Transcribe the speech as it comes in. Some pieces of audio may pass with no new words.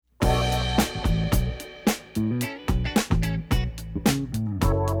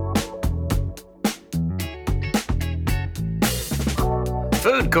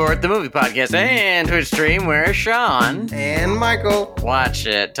Court, the movie podcast, and Twitch stream where Sean and Michael watch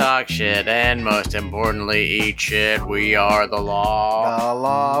shit, talk shit, and most importantly, eat shit. We are the law. The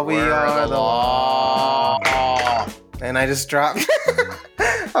law, we are the law. And I just dropped.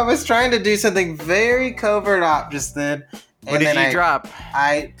 I was trying to do something very covert up just then. What did you drop?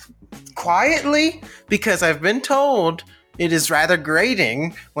 I quietly, because I've been told it is rather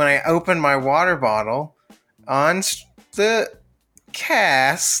grating when I open my water bottle on the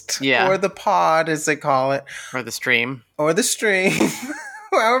cast, or the pod as they call it, or the stream,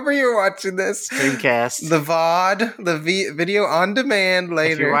 however you're watching this, streamcast, the VOD, the video on demand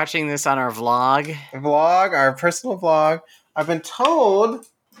later. If you're watching this on our vlog, our personal vlog, I've been told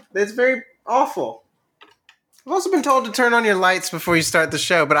that it's very awful. I've also been told to turn on your lights before you start the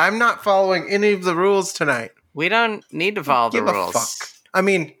show, but I'm not following any of the rules tonight. We don't need to follow the rules. Fuck. I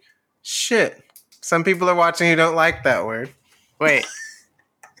mean, shit. Some people are watching who don't like that word. Wait,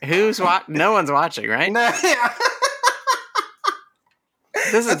 who's watching? No one's watching, right? No, yeah.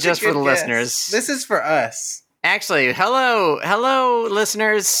 This is just for the listeners. This is for us. Actually, hello,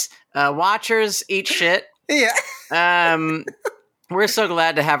 listeners, watchers, eat shit. Yeah. We're so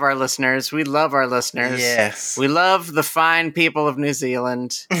glad to have our listeners. We love our listeners. Yes. We love the fine people of New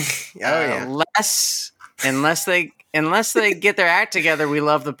Zealand. Yeah. Unless they get their act together, we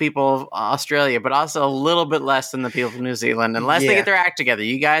love the people of Australia, but also a little bit less than the people of New Zealand. Unless they get their act together,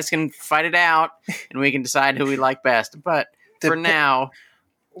 you guys can fight it out, and we can decide who we like best. But for now,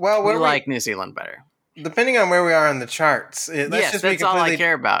 we like New Zealand better. Depending on where we are in the charts. That's all I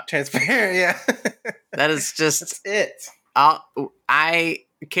care about. Transparent, yeah. That is just... That's it. I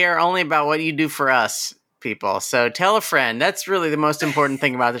care only about what you do for us, people. So tell a friend. That's really the most important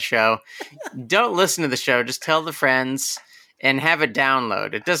thing about the show. Don't listen to the show. Just tell the friends and have it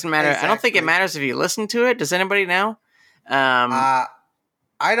download. It doesn't matter. Exactly. I don't think it matters if you listen to it. Does anybody know? I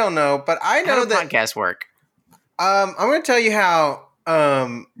don't know, but I know that podcasts work. I'm going to tell you how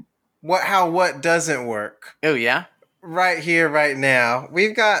what doesn't work. Oh yeah, right here, right now.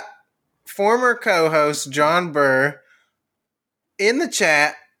 We've got former co-host John Burr in the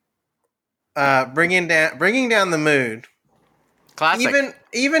chat, bringing down the mood. Classic.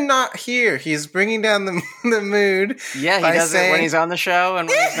 Even not here, he's bringing down the mood. Yeah, he does it when he's on the show and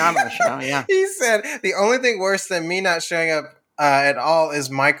when he's not on the show. Yeah, he said the only thing worse than me not showing up at all is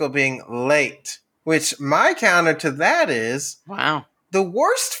Michael being late. Which my counter to that is, wow. The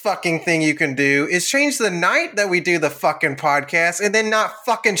worst fucking thing you can do is change the night that we do the fucking podcast and then not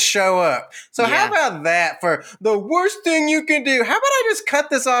fucking show up. So how about that for the worst thing you can do? How about I just cut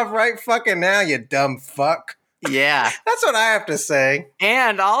this off right fucking now, you dumb fuck? Yeah. That's what I have to say.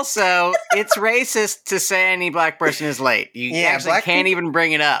 And also, it's racist to say any black person is late. You actually can't even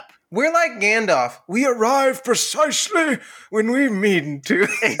bring it up. We're like Gandalf. We arrive precisely when we mean to.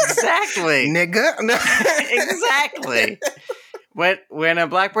 Exactly. Nigga. No. Exactly. When a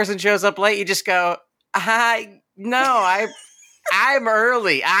black person shows up late, you just go, I'm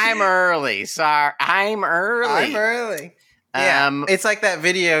early. Sorry, I'm early. Yeah, it's like that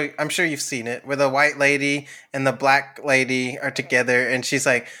video, I'm sure you've seen it, where the white lady and the black lady are together, and she's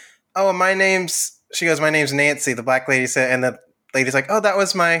like, my name's Nancy, the black lady said, and the lady's like, that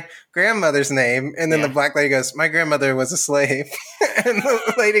was my grandmother's name. And then the black lady goes, my grandmother was a slave. And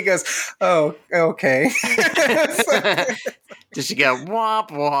the lady goes, oh, okay. Did she go, womp,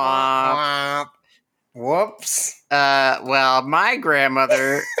 womp? Whoops. Well, my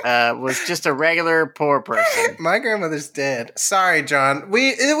grandmother was just a regular poor person. My grandmother's dead. Sorry, John.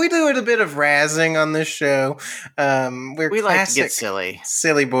 We do a bit of razzing on this show. We like to get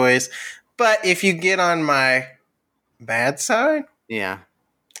silly boys. But if you get on my bad side, the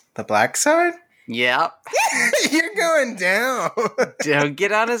black side, yep, you're going down. Don't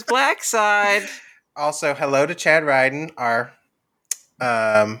get on his black side. Also, hello to Chad Ryden, our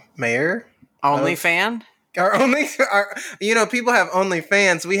mayor. OnlyFan? People have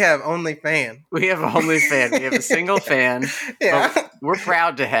OnlyFans. We have OnlyFan. We have OnlyFan. We have a single fan. Yeah. We're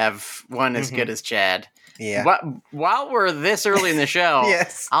proud to have one as good as Chad. Yeah. While we're this early in the show,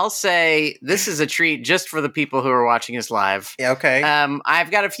 I'll say this is a treat just for the people who are watching us live. Yeah, okay.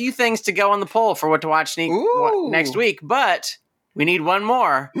 I've got a few things to go on the poll for what to watch next week, but we need one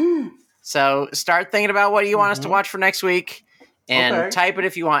more. So start thinking about what you want us to watch for next week and type it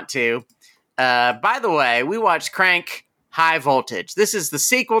if you want to. By the way, we watched Crank High Voltage. This is the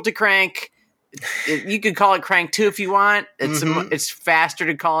sequel to Crank. You could call it Crank 2 if you want. It's faster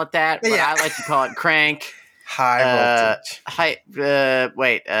to call it that, but I like to call it Crank High Voltage.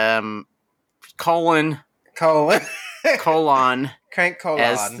 Colon. Crank colon.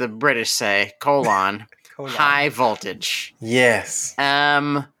 As the British say, colon. High Voltage. Yes.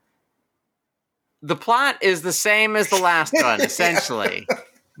 The plot is the same as the last one, essentially.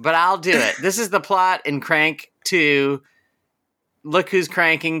 But I'll do it. This is the plot in Crank 2. Look Who's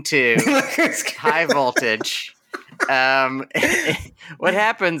Cranking 2. High Voltage. What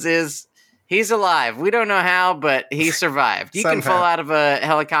happens is he's alive. We don't know how, but he survived. You can fall out of a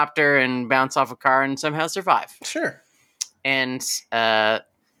helicopter and bounce off a car and somehow survive. Sure. And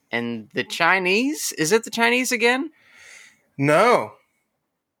the Chinese, is it the Chinese again? No.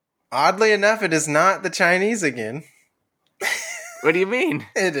 Oddly enough, it is not the Chinese again. What do you mean?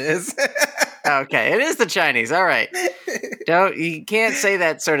 It is. Okay, it is the Chinese. All right. You can't say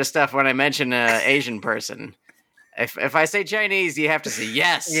that sort of stuff when I mention an Asian person. If I say Chinese, you have to say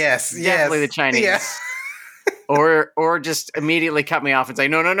yes. Yes, definitely the Chinese. Yeah. Or just immediately cut me off and say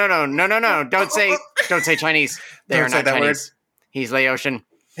no. Don't say Chinese. They are not Chinese. Word. He's Laotian.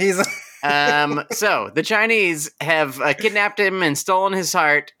 So the Chinese have kidnapped him and stolen his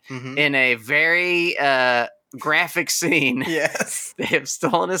heart in a very graphic scene. Yes. They have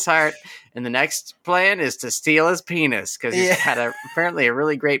stolen his heart, and the next plan is to steal his penis because he's had apparently a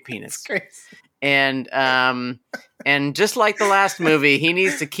really great penis. And just like the last movie, he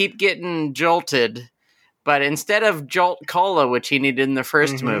needs to keep getting jolted, but instead of Jolt Cola, which he needed in the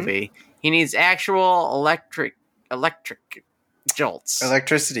first movie, he needs actual electric jolts.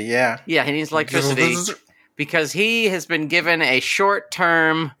 Electricity, yeah. Yeah, he needs electricity because he has been given a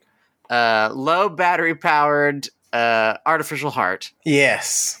short-term, low battery-powered artificial heart.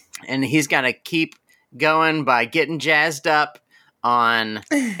 Yes. And he's got to keep going by getting jazzed up on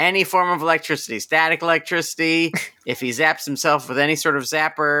any form of electricity, static electricity. If he zaps himself with any sort of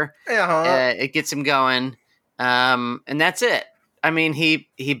zapper, it gets him going. And that's it. I mean,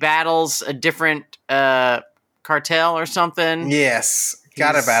 he battles a different cartel or something. Yes.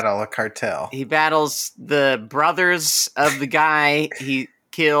 Gotta battle a cartel. He battles the brothers of the guy he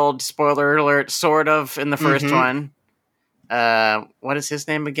killed, spoiler alert, sort of, in the first one. What is his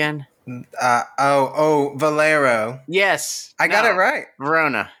name again? Valero. Yes. I got it right.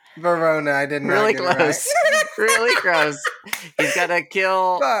 Verona. I didn't really close. Right. Really close. He's got to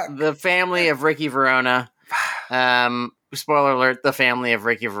kill the family of Ricky Verona. Spoiler alert, the family of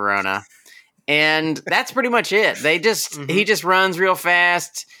Ricky Verona. And that's pretty much it. They just he just runs real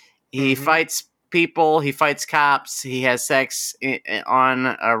fast. He fights people, he fights cops, he has sex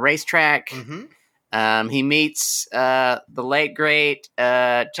on a racetrack. He meets the late great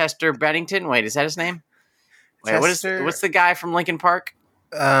Chester Bennington. Wait, is that his name? Wait, what's the guy from Linkin Park?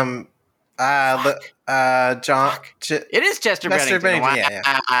 John. It is Chester Bennington. Wow.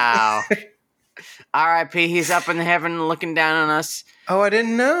 Yeah. R.I.P. He's up in heaven looking down on us. Oh, I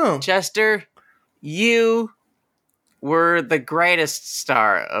didn't know. Chester, you were the greatest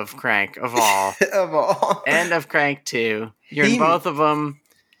star of Crank of all. Of all. And of Crank 2. You're in both of them.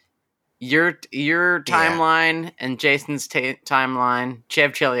 Your timeline and Jason's timeline,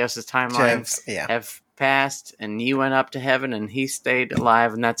 Chev Chelios' timeline, have passed, and you went up to heaven, and he stayed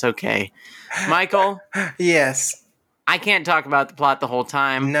alive, and that's okay. Michael? Yes. I can't talk about the plot the whole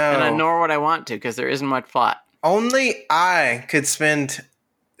time. No. And nor would I want to, because there isn't much plot. Only I could spend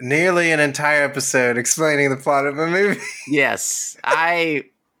nearly an entire episode explaining the plot of a movie. Yes. I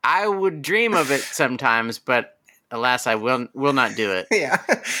would dream of it sometimes, but alas, I will not do it. Yeah.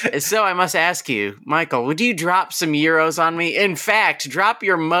 So I must ask you, Michael, would you drop some euros on me? In fact, drop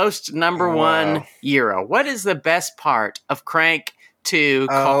your most number one euro. What is the best part of Crank 2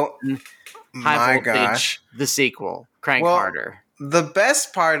 High Voltage, the sequel? Crank harder. The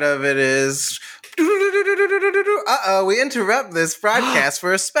best part of it is... we interrupt this broadcast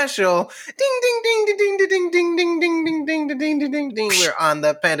for a special ding ding ding ding ding ding ding ding ding ding ding ding ding ding ding. We're on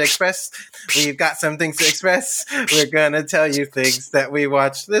the Panda Express. We've got some things to express. We're gonna tell you things that we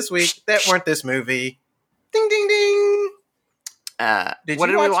watched this week that weren't this movie. Ding ding ding. What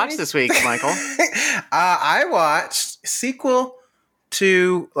did we watch this week, Michael? I watched sequel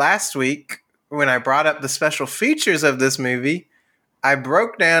to last week when I brought up the special features of this movie. I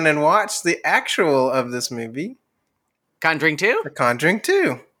broke down and watched the actual of this movie. Conjuring 2? The Conjuring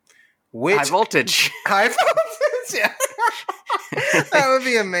 2. Which, High Voltage. High Voltage, yeah. That would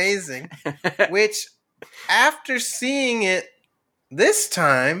be amazing. Which, after seeing it this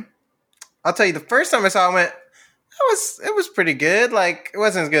time, I'll tell you, the first time I saw it, I went, it was pretty good. Like, it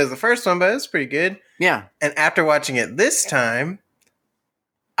wasn't as good as the first one, but it was pretty good. Yeah. And after watching it this time,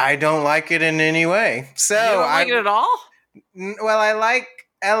 I don't like it in any way. So you don't like it at all? Well, I like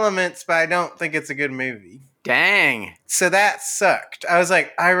elements, but I don't think it's a good movie. Dang. So that sucked. I was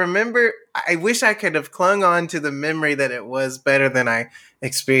like, I wish I could have clung on to the memory that it was better than I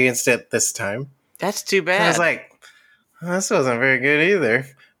experienced it this time. That's too bad. And I was like, this wasn't very good either.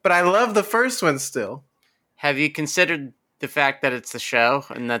 But I love the first one still. Have you considered the fact that it's the show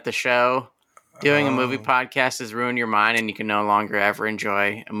and that the show doing a movie podcast has ruined your mind and you can no longer ever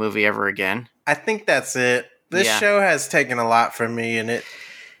enjoy a movie ever again? I think that's it. This show has taken a lot from me and it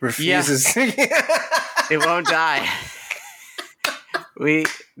refuses. It won't die.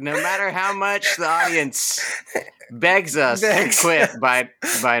 No matter how much the audience begs us to quit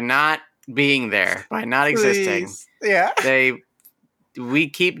by not being there, by not existing. Yeah. We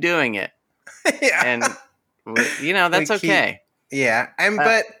keep doing it. Yeah. And that's okay.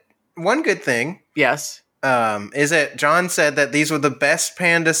 But one good thing. Yes. Is that John said that these were the best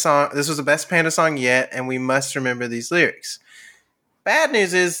Panda song. This was the best Panda song yet, and we must remember these lyrics. Bad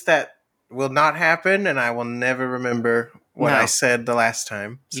news is that will not happen, and I will never remember what I said the last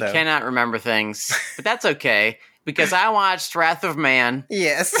time. So. You cannot remember things, but that's okay because I watched Wrath of Man.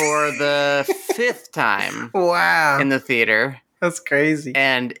 Yes. For the 5th time. Wow. In the theater. That's crazy.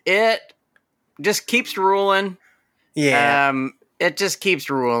 And it just keeps ruling. Yeah. It just keeps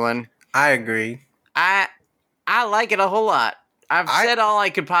ruling. I agree. I like it a whole lot. I've said all I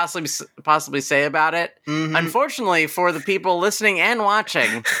could possibly say about it. Mm-hmm. Unfortunately, for the people listening and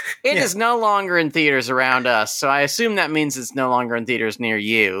watching, it is no longer in theaters around us. So I assume that means it's no longer in theaters near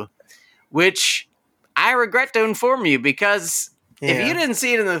you, which I regret to inform you because if you didn't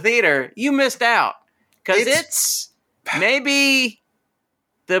see it in the theater, you missed out. Because it's maybe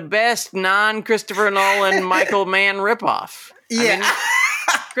the best non-Christopher Nolan Michael Mann ripoff. Yeah. I mean,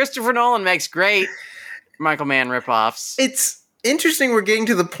 Christopher Nolan makes great Michael Mann ripoffs. It's interesting we're getting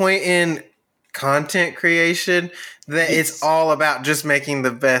to the point in content creation that it's all about just making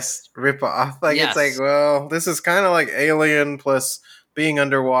the best ripoff. Like it's like, well, this is kind of like Alien plus being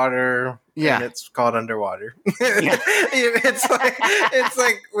underwater. Yeah. And it's called Underwater. Yeah. it's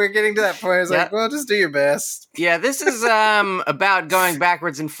like we're getting to that point. It's like, well, just do your best. Yeah, this is about going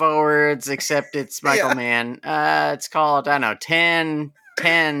backwards and forwards, except it's Michael Mann. It's called, I don't know, Tenet.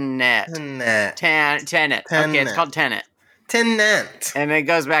 Tenet. Okay, it's called Tenet. Tenet. And it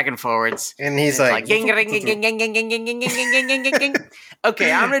goes back and forwards. And he's like okay,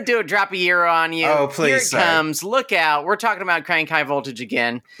 I'm going to do a drop a Euro on you. Oh, please. Here it comes. Look out. We're talking about Crank High Voltage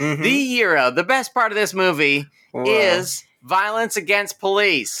again. Mm-hmm. The Euro. The best part of this movie is violence against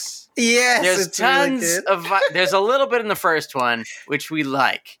police. Yes. There's tons of there's a little bit in the first one, which we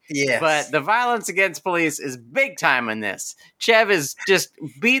like. Yes. But the violence against police is big time in this. Chev is just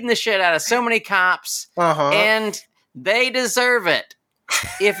beating the shit out of so many cops. And they deserve it.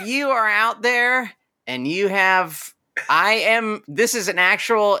 If you are out there and you have, this is an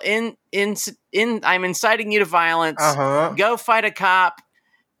actual I'm inciting you to violence. Go fight a cop.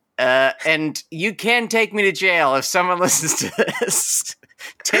 And you can take me to jail if someone listens to this.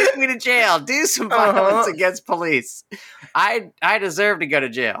 Take me to jail. Do some violence against police. I deserve to go to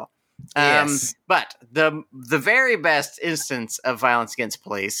jail. Yes. But the very best instance of violence against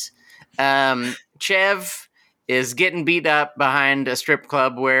police, Chev is getting beat up behind a strip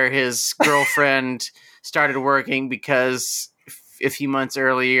club where his girlfriend started working because a few months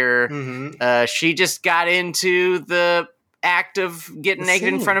earlier, she just got into the act of getting naked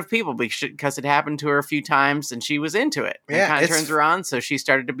in front of people because it happened to her a few times and she was into it. And kind of turns her on, so she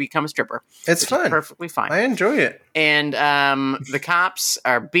started to become a stripper. It's fun. Perfectly fine. I enjoy it. And the cops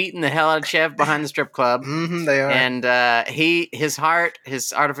are beating the hell out of Chev behind the strip club. They are. And his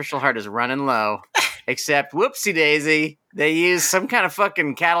artificial heart is running low. Except, whoopsie daisy, they use some kind of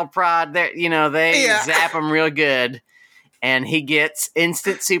fucking cattle prod. They zap him real good. And he gets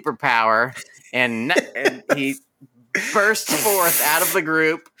instant superpower. And he bursts forth out of the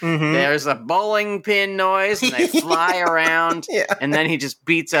group. There's a bowling pin noise, and they fly around. And then he just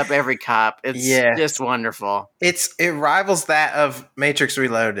beats up every cop. It's just wonderful. It rivals that of Matrix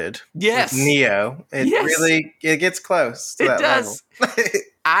Reloaded. Yes, Neo. It gets close to that does. level.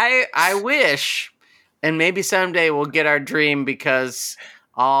 I wish, and maybe someday we'll get our dream because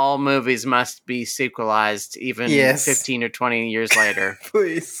all movies must be sequelized even 15 or 20 years later.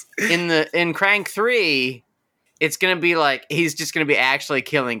 Please. In Crank 3, it's going to be like he's just going to be actually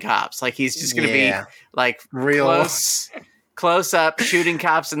killing cops. Like he's just going to be like real close up shooting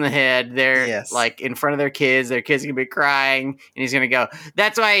cops in the head. They're like in front of their kids. Their kids are going to be crying, and he's going to go,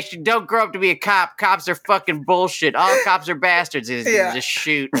 "That's why you don't grow up to be a cop. Cops are fucking bullshit. All cops are bastards." He's going to just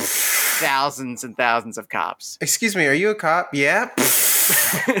shoot thousands and thousands of cops. Excuse me, are you a cop? Yeah.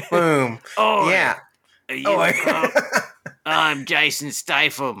 Boom. Oh yeah. Are you a cop? I'm Jason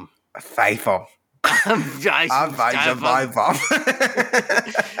Statham. Statham. I'm Jason Statham.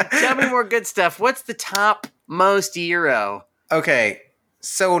 Tell me more good stuff. What's the top most Euro? Okay.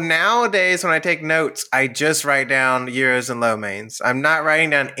 So nowadays, when I take notes, I just write down euros and lo mains. I'm not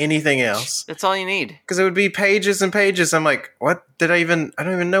writing down anything else. That's all you need. Because it would be pages and pages. I'm like, what did I don't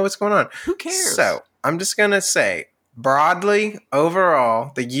even know what's going on. Who cares? So I'm just going to say, broadly,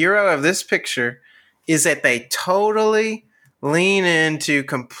 overall, the euro of this picture is that they totally lean into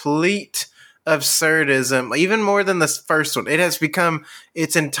complete absurdism, even more than the first one. It has become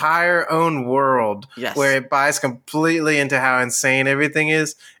its entire own world, where it buys completely into how insane everything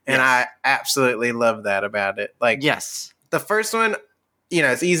is, and I absolutely love that about it. Like, the first one,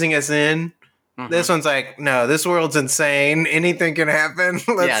 it's easing us in. Mm-hmm. This one's like, no, this world's insane. Anything can happen.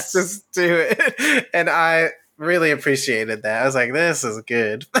 Let's just do it. And I really appreciated that. I was like, this is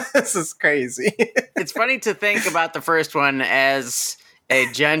good. This is crazy. It's funny to think about the first one as a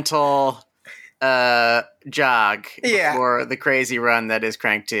gentle jog before the crazy run that is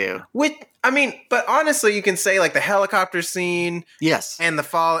Crank 2. But honestly, you can say like the helicopter scene, and the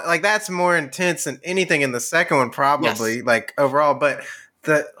fall, like that's more intense than anything in the second one, probably, like overall. But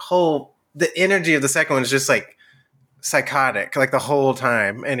the energy of the second one is just like psychotic, like the whole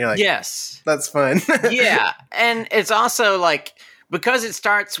time, and you're like, that's fun. And it's also like, because it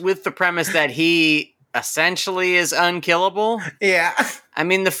starts with the premise that he essentially is unkillable. I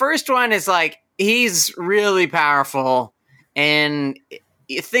mean, the first one is like, he's really powerful, and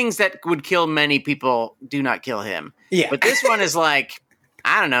things that would kill many people do not kill him. But this one is like,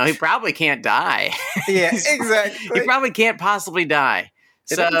 I don't know, he probably can't die. Exactly. He probably can't possibly die.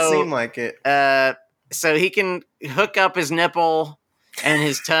 It doesn't seem like it. So he can hook up his nipple and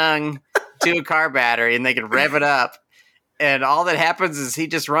his tongue to a car battery, and they can rev it up. And all that happens is he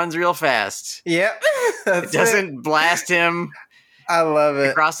just runs real fast. It doesn't blast him. I love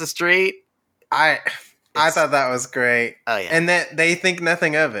it. Across the street. I thought that was great. Oh, yeah. And that they think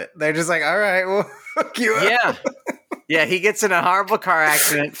nothing of it. They're just like, all right, we'll hook you up. Yeah, he gets in a horrible car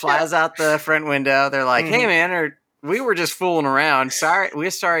accident, flies out the front window. They're like, hey, man, we were just fooling around. We're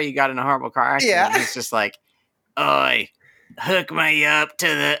sorry you got in a horrible car accident. He's just like, oi, hook me up to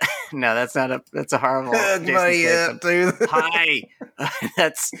the... No, that's a horrible... Hook me up to the... Hi.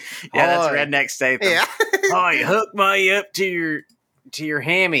 That's redneck Statham. Oi, hook me up to your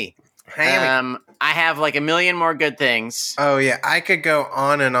hammy. I have like a million more good things. Oh yeah, I could go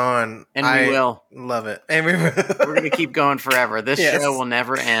on and on, and we will love it. And we will. We're gonna keep going forever. This show will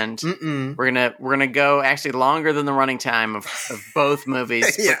never end. We're gonna go actually longer than the running time of both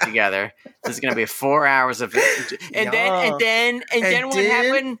movies put together. This is gonna be 4 hours of it. And then what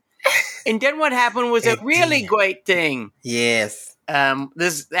happened? And then what happened was a really great thing. Yes.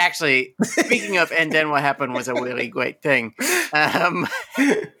 This actually, speaking of, and then what happened was a really great thing.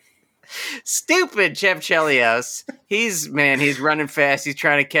 Stupid Chev Chelios. He's running fast. He's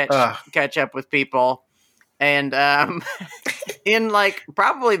trying to catch up with people. And in like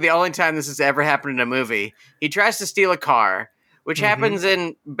probably the only time this has ever happened in a movie, he tries to steal a car, which happens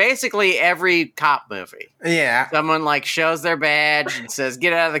in basically every cop movie. Someone like shows their badge and says,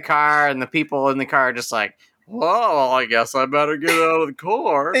 get out of the car. And the people in the car are just like, well, I guess I better get out of the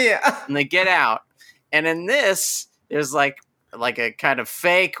car. And they get out. And in this, there's like a kind of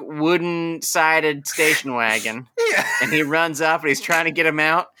fake wooden-sided station wagon. And he runs up and he's trying to get him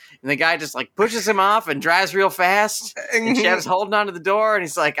out. And the guy just like pushes him off and drives real fast. And Chev's holding onto the door and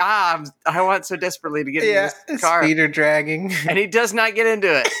he's like, I want so desperately to get in this car. His feet are dragging. And he does not get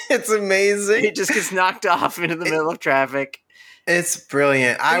into it. It's amazing. He just gets knocked off into the middle of traffic. It's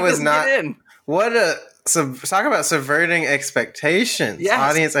brilliant. I was not... talk about subverting expectations,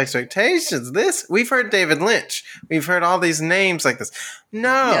 audience expectations. We've heard David Lynch. We've heard all these names like this.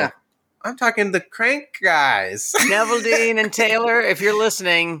 No, I'm talking the Crank guys. Neville Dean and Taylor, if you're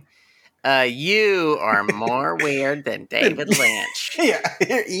listening, you are more weird than David Lynch.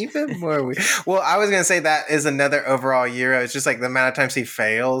 You're even more weird. Well, I was going to say that is another overall Euro. It's just like the amount of times he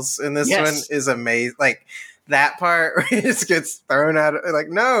fails in this one is amazing. Like, that part where he just gets thrown out of, like,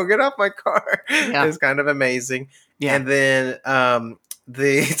 no, get off my car. It's kind of amazing. And then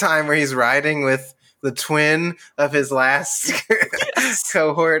the time where he's riding with the twin of his last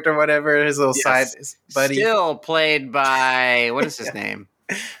cohort or whatever, his little side buddy. Still played by, what is his name?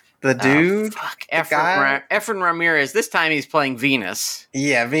 The dude? Efren Ramirez. This time he's playing Venus.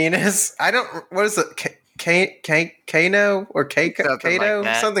 Yeah, Venus. What is it? Kano or Kato?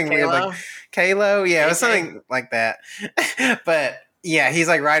 Like something weird like Kalo. Yeah, it was something like that. But yeah, he's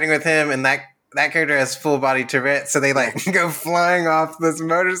like riding with him, and that character has full body Tourette, so they like go flying off this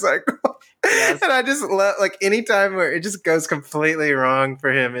motorcycle. And I just love like any time where it just goes completely wrong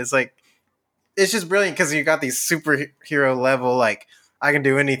for him is like, it's just brilliant because you got these superhero level like I can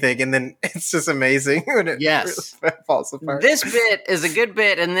do anything, and then it's just amazing when it really falls apart. This bit is a good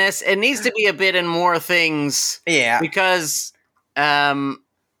bit, and it needs to be a bit in more things. Yeah, because this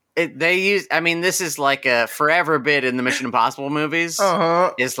is like a forever bit in the Mission Impossible movies.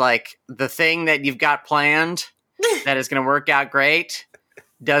 Is like the thing that you've got planned that is going to work out great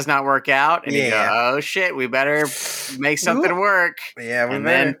does not work out, and you go, oh shit, we better make something work. Yeah,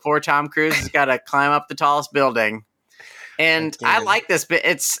 then poor Tom Cruise has got to climb up the tallest building. And I like this bit.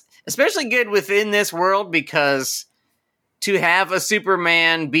 It's especially good within this world because to have a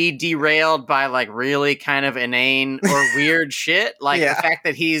Superman be derailed by like really kind of inane or weird shit, like the fact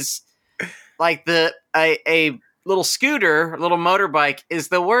that he's like a little scooter, a little motorbike is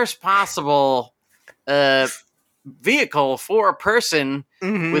the worst possible vehicle for a person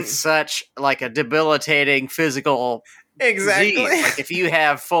with such like a debilitating physical disease. Like if you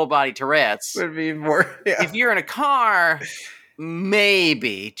have full body Tourette's, would be more. Yeah. If you're in a car,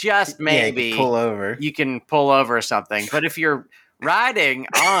 maybe, just maybe, you can pull over or something. But if you're riding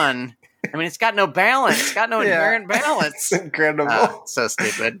on, I mean, it's got no balance. It's got no inherent balance. It's incredible. So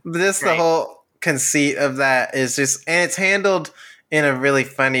stupid. The whole conceit of that is just, and it's handled in a really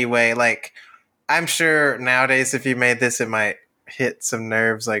funny way. Like, I'm sure nowadays, if you made this, it might hit some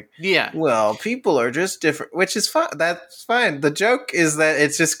nerves. Like, well, people are just different, which is fine. That's fine. The joke is that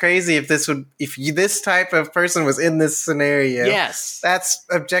it's just crazy if this type of person was in this scenario. Yes, that's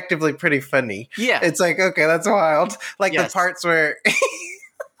objectively pretty funny. Yeah, it's like, okay, that's wild. Like the parts where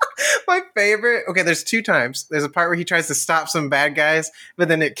my favorite. Okay, there's 2 times. There's a part where he tries to stop some bad guys, but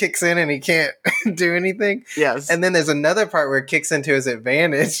then it kicks in and he can't do anything. Yes, and then there's another part where it kicks into his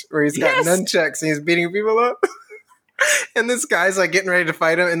advantage, where he's got nunchucks and he's beating people up. And this guy's like getting ready to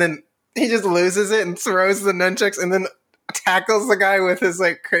fight him, and then he just loses it and throws the nunchucks, and then tackles the guy with his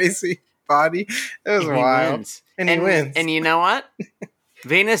like crazy body. It was wild, and he wins. And you know what?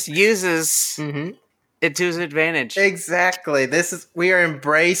 Venus uses it to his advantage. Exactly. We are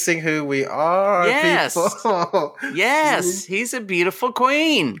embracing who we are. Yes, people. Yes, he's a beautiful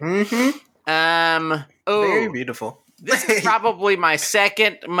queen. Very beautiful. This is probably my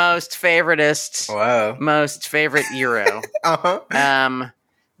second most favoriteest. Wow. Most favorite Euro.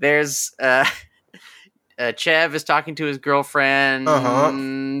 There's Chev is talking to his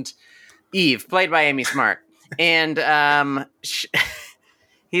girlfriend Eve, played by Amy Smart, and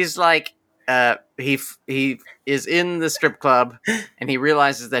he's like he is in the strip club, and he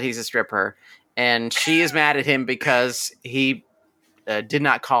realizes that he's a stripper, and she is mad at him because he did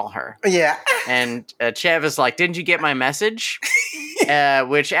not call her. Yeah. And Chev is like, didn't you get my message?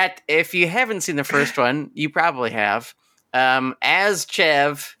 Which, if you haven't seen the first one, you probably have. As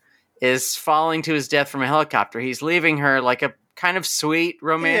Chev is falling to his death from a helicopter, he's leaving her like a kind of sweet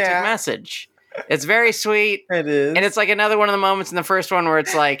romantic message. It's very sweet. It is. And it's like another one of the moments in the first one where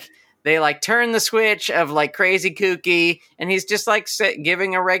it's like, they like turn the switch of like crazy kooky, and he's just like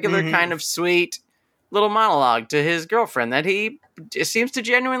giving a regular kind of sweet little monologue to his girlfriend that he seems to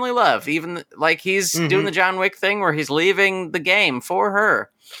genuinely love. Even like he's doing the John Wick thing where he's leaving the game for her.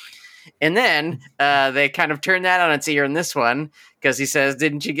 And then they kind of turn that on its ear in this one because he says,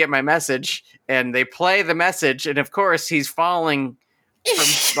 didn't you get my message? And they play the message. And of course he's falling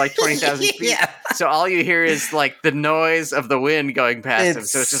from like 20,000 feet. Yeah. So all you hear is like the noise of the wind going past him.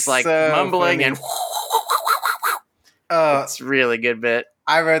 So it's just like mumbling funny. And it's a really good bit.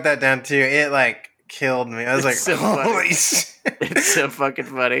 I wrote that down too. It like killed me. I was like, so holy shit. It's so fucking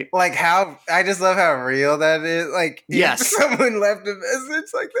funny. Like I just love how real that is. Like, if someone left a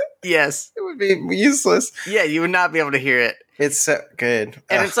message like that, yes, it would be useless. Yeah, you would not be able to hear it. It's so good.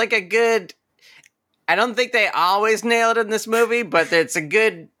 And it's like a good, I don't think they always nailed it in this movie, but it's a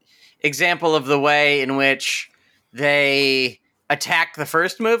good example of the way in which they attack the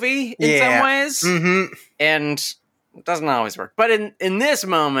first movie in some ways. And it doesn't always work. But in this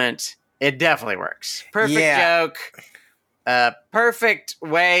moment, it definitely works. Perfect joke. Perfect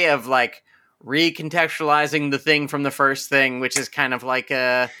way of like recontextualizing the thing from the first thing, which is kind of like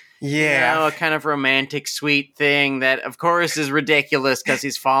a kind of romantic, sweet thing that, of course, is ridiculous because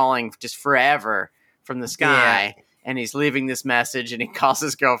he's falling just forever from the sky, and he's leaving this message, and he calls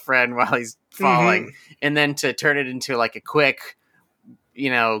his girlfriend while he's falling, and then to turn it into like a quick,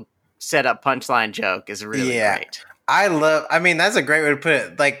 set up punchline joke is really great. I mean, that's a great way to put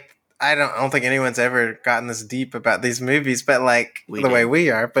it. Like, I don't think anyone's ever gotten this deep about these movies, but like way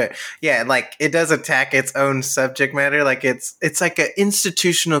we are. But yeah, like it does attack its own subject matter. Like it's like an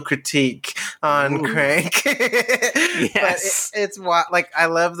institutional critique on Crank. Yes, but it's like I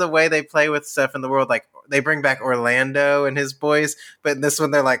love the way they play with stuff in the world. Like they bring back Orlando and his boys, but in this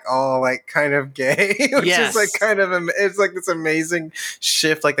one they're like all like kind of gay, which is like kind of it's like this amazing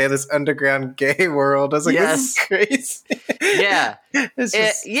shift. Like they have this underground gay world. I was like, this is crazy. Yeah,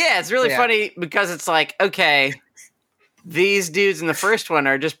 it's really funny because it's like, okay, these dudes in the first one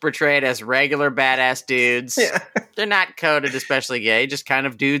are just portrayed as regular badass dudes. Yeah. They're not coded especially gay, just kind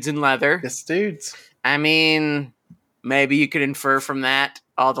of dudes in leather. Just dudes. I mean, maybe you could infer from that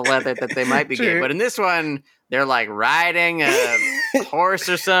all the leather that they might be gay. But in this one, they're like riding a horse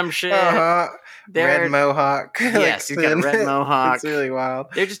or some shit. Red mohawk. Yes, he's got a red mohawk. It's really wild.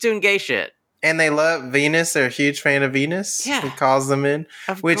 They're just doing gay shit. And they love Venus. They're a huge fan of Venus. Yeah. He calls them in.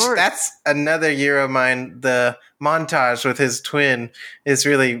 Of course. That's another year of mine. The montage with his twin is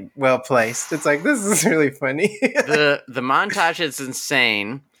really well placed. It's like, this is really funny. The montage is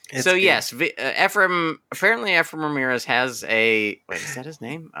insane. It's so, good. Yes, Ephraim Ramirez has a... Wait, is that his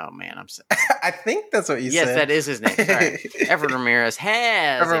name? Oh, man, I'm sorry. I think that's what you said. Yes, that is his name. Sorry. Ephraim Ramirez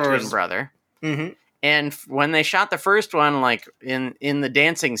has a twin brother. Mm-hmm. And when they shot the first one, like, in the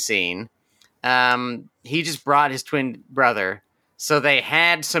dancing scene... he just brought his twin brother, so they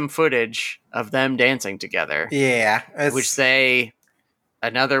had some footage of them dancing together. Yeah,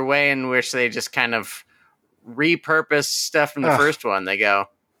 another way in which they just kind of repurpose stuff from the first one. They go,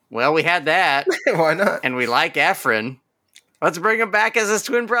 well, we had that. Why not? And we like Efren. Let's bring him back as his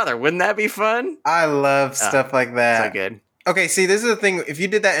twin brother. Wouldn't that be fun? I love stuff like that. So good. Okay, see, this is the thing. If you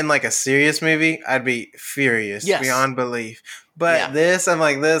did that in like a serious movie, I'd be furious beyond belief. But this, I'm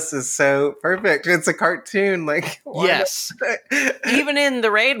like, this is so perfect. It's a cartoon. Like, yes. Even in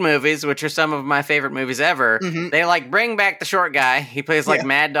the Raid movies, which are some of my favorite movies ever, they like bring back the short guy. He plays like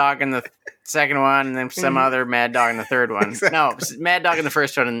Mad Dog in the second one, and then some other Mad Dog in the third one. Exactly. No, Mad Dog in the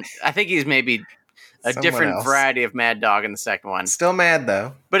first one, and I think he's maybe a different variety of Mad Dog in the second one. Still mad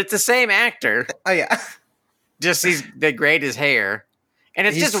though. But it's the same actor. Oh yeah. Just they grade his hair, and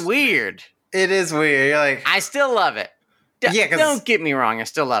it's just weird. It is weird. You're like, I still love it. Don't get me wrong, I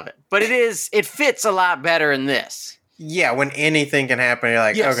still love it, but it fits a lot better in this. Yeah, when anything can happen, you're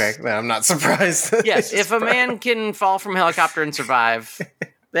like, okay, I'm not surprised. Yes, if a man can fall from a helicopter and survive,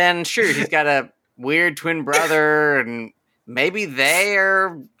 then sure, he's got a weird twin brother, and maybe they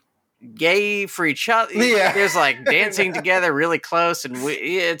are gay for each other. Yeah. There's like dancing together really close, and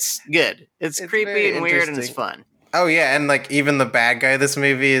it's good. It's creepy and weird, and it's fun. Oh yeah, and like even the bad guy of this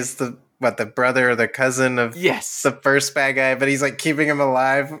movie is the brother or the cousin of the first bad guy, but he's like keeping him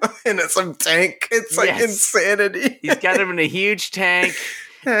alive in some tank. It's like insanity. He's got him in a huge tank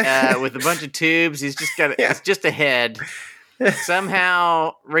with a bunch of tubes. He's just got it's just a head.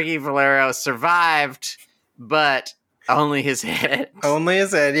 Somehow Ricky Valero survived, but only his head. Only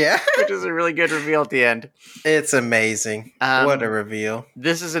his head, yeah. Which is a really good reveal at the end. It's amazing. What a reveal.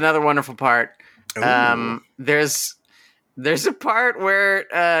 This is another wonderful part. There's a part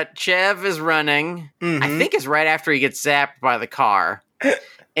where Chev is running. I think it's right after he gets zapped by the car.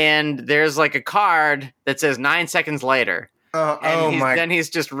 And there's like a card that says 9 seconds later. Then he's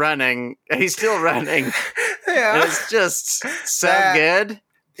just running. He's still running. And it's just so good.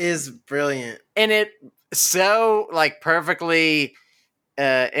 Is brilliant. And it so like perfectly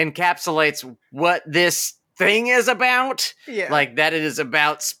encapsulates what this thing is about. Yeah. Like that it is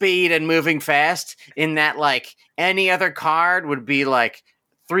about speed and moving fast, in that like any other card would be like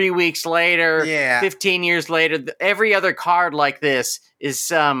 3 weeks later, 15 years later. Every other card like this is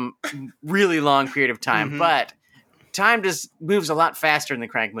some really long period of time, but time just moves a lot faster in the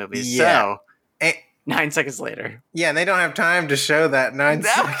Crank movies. Yeah. So 9 seconds later. Yeah, and they don't have time to show that 9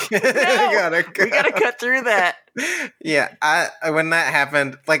 seconds. We gotta cut through that. Yeah, when that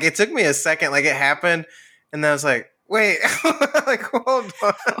happened, like it took me a second, like it happened, and then I was like, wait, like hold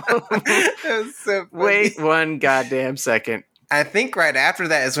on. It was so funny. Wait 1 goddamn second. I think right after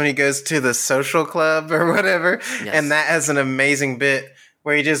that is when he goes to the social club or whatever, and that has an amazing bit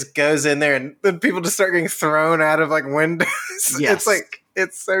where he just goes in there and then people just start getting thrown out of like windows. Yes. It's like,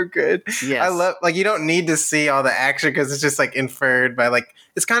 it's so good. Yes. I love, like, you don't need to see all the action because it's just like inferred by like,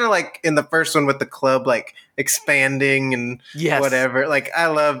 it's kind of like in the first one with the club, like expanding and whatever. Like, I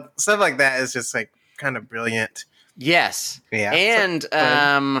love stuff like that. Is just like kind of brilliant. Yes. Yeah.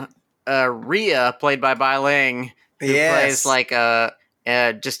 And, Rhea, played by Bai Ling, who plays like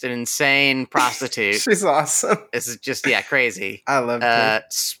just an insane prostitute. She's awesome. This is just crazy. I love her.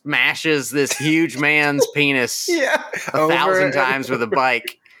 Smashes this huge man's penis 1,000 times with a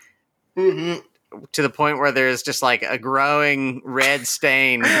bike. To the point where there's just like a growing red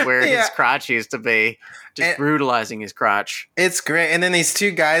stain where his crotch used to be, just brutalizing his crotch. It's great. And then these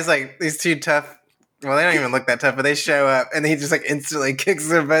two guys, like these two tough Well, they don't even look that tough, but they show up and he just like instantly kicks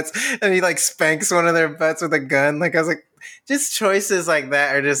their butts and he like spanks one of their butts with a gun. Like I was like, just choices like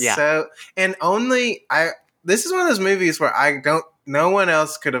that are just so. And only this is one of those movies where no one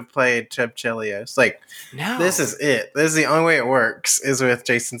else could have played Chub Chelios. Like, no, this is it. This is the only way it works is with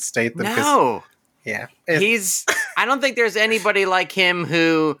Jason Statham. No, yeah, I don't think there's anybody like him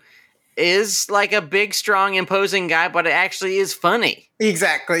who is like a big, strong, imposing guy, but it actually is funny.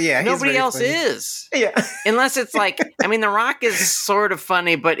 Exactly, yeah. Nobody else is. Yeah. Unless it's like, I mean, The Rock is sort of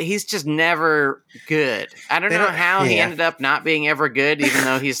funny, but he's just never good. I don't know how he ended up not being ever good, even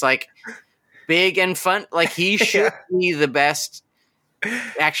though he's like big and fun. Like, he should be the best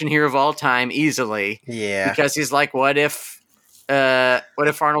action hero of all time easily. Yeah. Because he's like, what if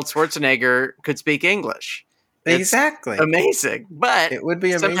Arnold Schwarzenegger could speak English? Exactly. Amazing. But it would be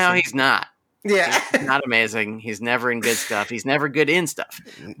amazing. Somehow he's not. Yeah. He's not amazing. He's never in good stuff. He's never good in stuff.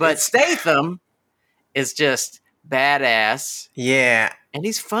 But Statham is just badass. Yeah. And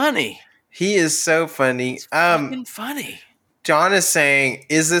he's funny. He is so funny. He's fucking funny. John is saying,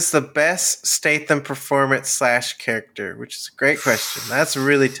 is this the best Statham performance / character? Which is a great question. That's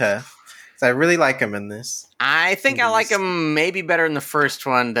really tough. I really like him in this. I think I like him maybe better in the first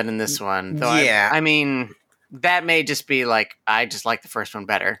one than in this one. Though yeah. I mean, that may just be like, I just like the first one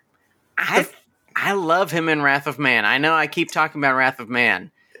better. I love him in Wrath of Man. I know I keep talking about Wrath of Man.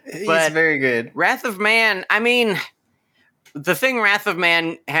 He's very good. Wrath of Man, I mean, the thing Wrath of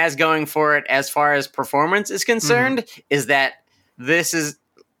Man has going for it as far as performance is concerned is that this is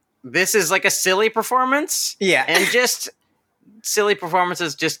like a silly performance. Yeah. And just silly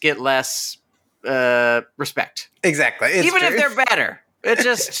performances just get less respect. Exactly. Even if they're better. It's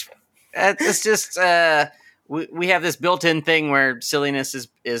just we have this built-in thing where silliness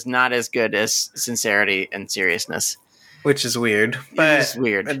is not as good as sincerity and seriousness. Which is weird. But it's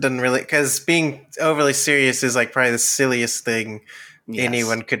weird. It doesn't really, because being overly serious is like probably the silliest thing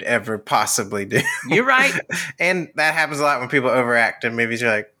anyone could ever possibly do. You're right. And that happens a lot when people overact in movies.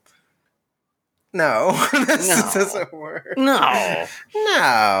 You're like, no, this doesn't work. No.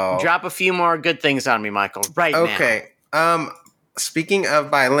 Drop a few more good things on me, Michael, right now. Okay. Speaking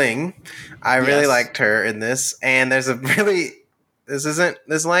of Bai Ling, I really liked her in this, and there's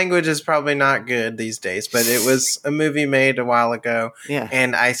this language is probably not good these days, but it was a movie made a while ago,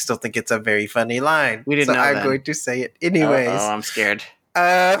 and I still think it's a very funny line. We didn't know I'm going to say it anyways. Oh, I'm scared.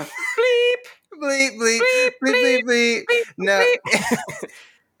 Bleep, bleep, bleep, bleep, bleep, bleep. No.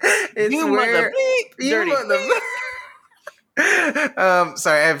 It's you where bleep, dirty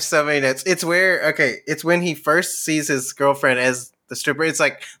sorry, I have so many notes. It's when he first sees his girlfriend as the stripper. It's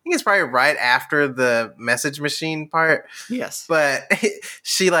like, I think it's probably right after the message machine part. Yes. But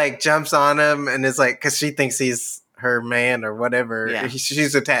she like jumps on him and is like, because she thinks he's her man or whatever. Yeah.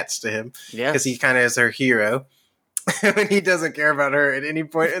 She's attached to him. Yeah. Because he kind of is her hero. And he doesn't care about her at any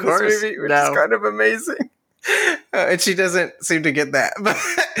point in this movie, which is kind of amazing. And she doesn't seem to get that. But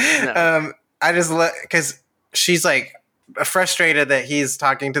I just love, because she's like frustrated that he's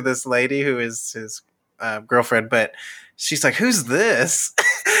talking to this lady who is his girlfriend, but she's like, who's this?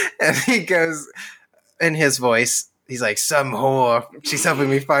 And he goes, in his voice, he's like, some whore. She's helping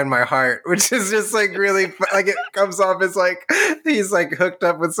me find my heart, which is just like really, like it comes off as like, he's like hooked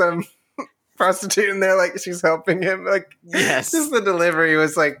up with some prostitute and they're like, she's helping him. Like, yes. Just the delivery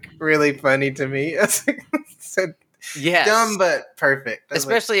was like really funny to me. It's like, yes. Dumb, but perfect.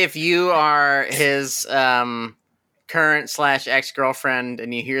 Especially if you are his current / ex-girlfriend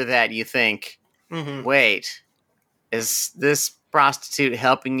and you hear that, you think, wait, is this prostitute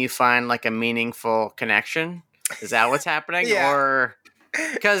helping you find like a meaningful connection? Is that what's happening? Yeah. Or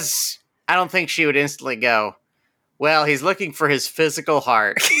because I don't think she would instantly go, well, he's looking for his physical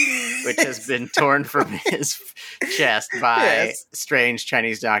heart, which has been torn from his chest by strange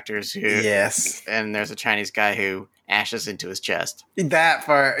Chinese doctors who and there's a Chinese guy who ashes into his chest. That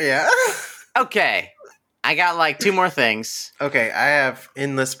part, yeah. Okay. I got like 2 more things. Okay, I have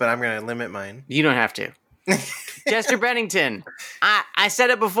endless, but I'm going to limit mine. You don't have to. Chester Bennington. I said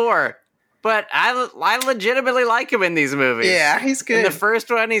it before, but I legitimately like him in these movies. Yeah, he's good. In the first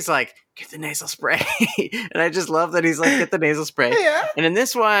one, he's like, get the nasal spray. And I just love that he's like, get the nasal spray. Yeah. And in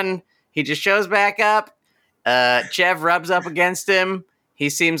this one, he just shows back up. Chev rubs up against him.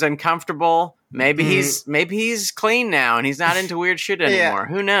 He seems uncomfortable. Maybe he's clean now and he's not into weird shit anymore.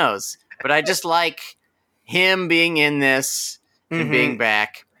 Who knows? But I just like him being in this and being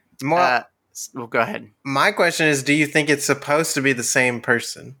back. Well, go ahead. My question is, do you think it's supposed to be the same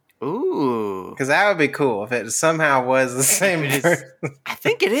person? Ooh. Because that would be cool if it somehow was the same person. I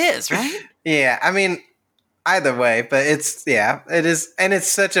think it is, right? Yeah, I mean, Either way, but it is, and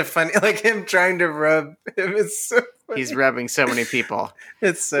it's such a funny, like him trying to rub him is so funny. He's rubbing so many people.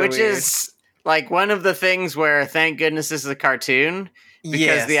 It's so Which weird. is like one of the things where, thank goodness this is a cartoon,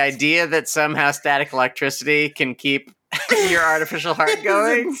 because the idea that somehow static electricity can keep your artificial heart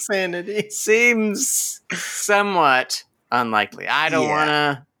going insanity seems somewhat unlikely. I don't want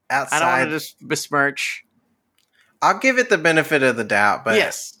to just besmirch. I'll give it the benefit of the doubt, but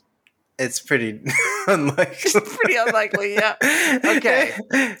yes. It's pretty unlikely. Pretty unlikely, yeah. Okay.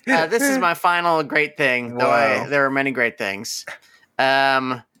 This is my final great thing, though there are many great things.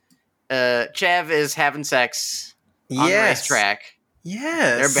 Chev is having sex on the racetrack.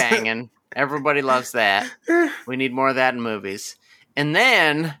 Yes. They're banging. Everybody loves that. We need more of that in movies. And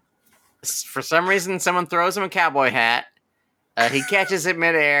then, for some reason, someone throws him a cowboy hat. He catches it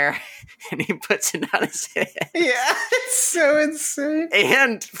midair, and he puts it on his head. Yeah, it's so insane.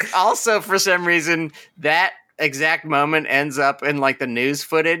 And also, for some reason, that exact moment ends up in, like, the news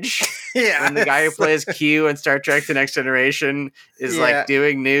footage. Yeah. When the guy who plays Q in Star Trek The Next Generation is, like,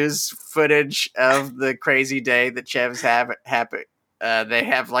 doing news footage of the crazy day that Chev's happened. They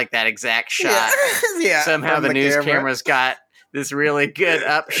have, like, that exact shot. Yeah. Somehow the news camera's got this really good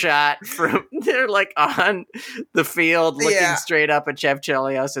upshot from they're like on the field looking straight up at Chev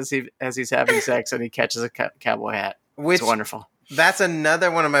Chelios as he's having sex, and he catches a cowboy hat. It's wonderful. That's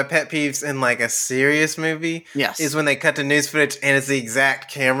another one of my pet peeves in like a serious movie. Yes. Is when they cut to news footage and it's the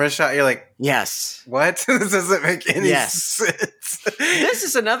exact camera shot. You're like, yes. What? This doesn't make any sense. This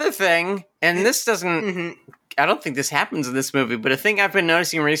is another thing, and this doesn't I don't think this happens in this movie, but a thing I've been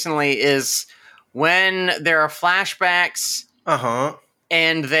noticing recently is when there are flashbacks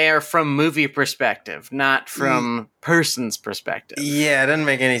and they are from movie perspective, not from person's perspective. Yeah, it doesn't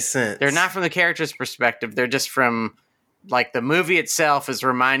make any sense. They're not from the character's perspective. They're just from, like, the movie itself is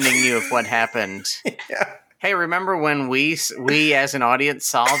reminding you of what happened. Yeah. Hey, remember when we as an audience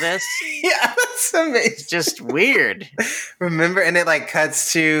saw this? Yeah, that's amazing. It's just weird. Remember, and it like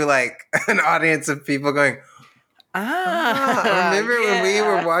cuts to like an audience of people going, remember when we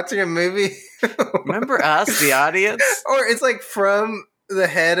were watching a movie? Remember us, the audience? Or it's like from the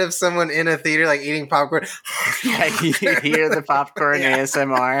head of someone in a theater, like eating popcorn. Yeah, you hear the popcorn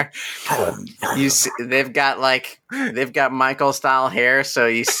ASMR. You see, they've got Michael style hair, so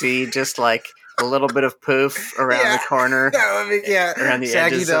you see just like a little bit of poof around the corner. Around the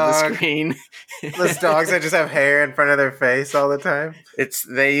Shaggy edges dog. of the screen. Those dogs that just have hair in front of their face all the time.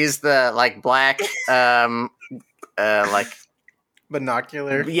 They use the like black like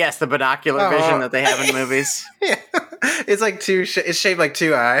binocular. Yes, the binocular vision that they have in movies. Yeah. It's like it's shaped like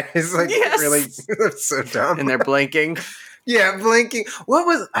two eyes. It's like really that's so dumb. And they're blinking. Yeah, blinking.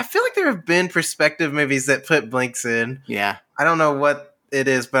 I feel like there have been perspective movies that put blinks in. Yeah. I don't know what it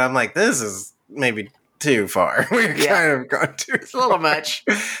is, but I'm like, this is maybe too far. We're kind of gone too far. It's a little much.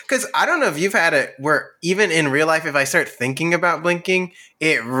 Because I don't know if you've had it where even in real life, if I start thinking about blinking,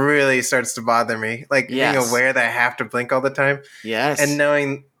 it really starts to bother me. Like being aware that I have to blink all the time. Yes. And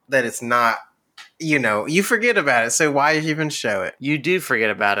knowing that it's not, you forget about it. So why even show it? You do forget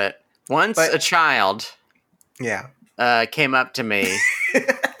about it. Once a child came up to me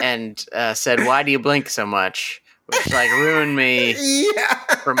and said, "Why do you blink so much?" Which like ruined me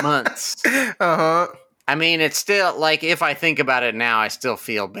for months. I mean, it's still like if I think about it now, I still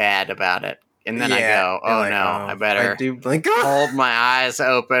feel bad about it, and then I go, "Oh no, I better I do blink. hold my eyes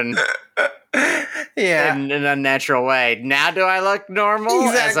open." In an unnatural way. Now, do I look normal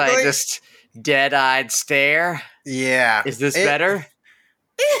as I just dead-eyed stare? Yeah, is this better?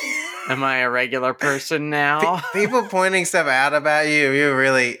 Am I a regular person now? People pointing stuff out about you, you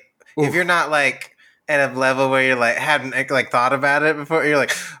really, if you're not like at a level where you're like hadn't like thought about it before, you're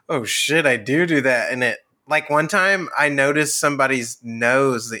like, oh shit, I do that. And it like one time I noticed somebody's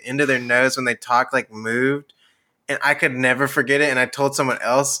nose, the end of their nose when they talk like moved, and I could never forget it. And I told someone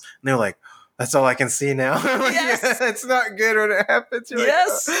else, and they were like, that's all I can see now. Like, yes, it's not good when it happens. You're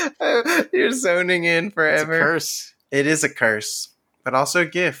like, you're zoning in forever. It's a curse. It is a curse, but also a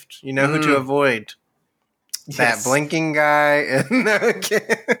gift. You know who to avoid. That blinking guy.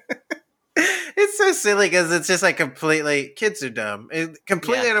 It's so silly because it's just like completely, kids are dumb.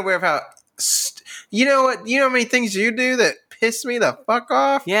 Completely unaware of how, you know how many things you do that piss me the fuck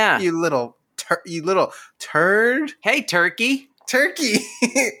off? Yeah. You little turd. Hey, turkey.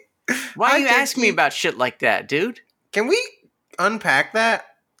 Why you ask me about shit like that, dude? Can we unpack that?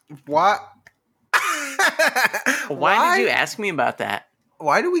 What? Why did you ask me about that?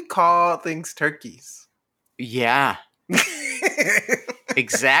 Why do we call things turkeys? Yeah.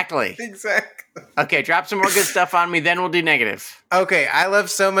 Exactly. Exactly. Okay, drop some more good stuff on me, then we'll do negative. Okay, I love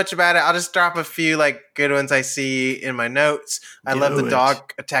so much about it. I'll just drop a few like good ones I see in my notes. I love the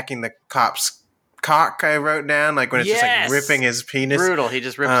dog attacking the cop's cock. I wrote down like when it's just like ripping his penis. Brutal. He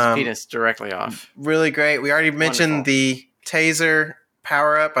just rips his penis directly off. Really great. We already mentioned the taser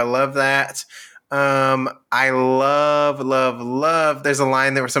power up. I love that. I love. There's a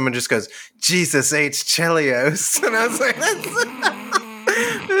line there where someone just goes, "Jesus H. Chelios," and I was like,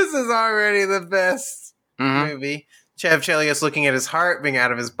 "This is already the best movie." Chev Chelios looking at his heart being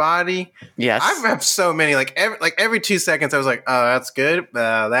out of his body. Yes, I have so many. Like every 2 seconds, I was like, "Oh, that's good.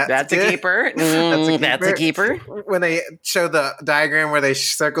 That's good. A keeper. That's a keeper." When they show the diagram where they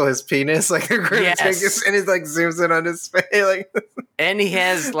circle his penis, like and he's like zooms in on his face, like, and he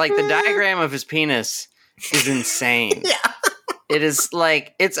has like the diagram of his penis is insane. Yeah, it is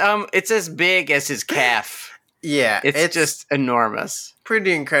like it's as big as his calf. Yeah, it's just enormous.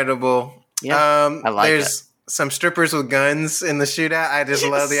 Pretty incredible. Yeah, I like it. Some strippers with guns in the shootout. I just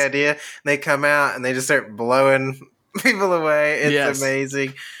love the idea. They come out and they just start blowing people away. It's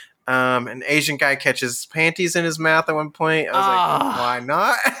amazing. An Asian guy catches panties in his mouth at one point. I was like, why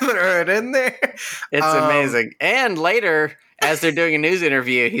not? Throw it in there. It's amazing. And later, as they're doing a news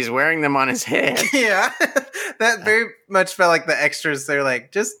interview, he's wearing them on his head. Yeah. That very much felt like the extras. They're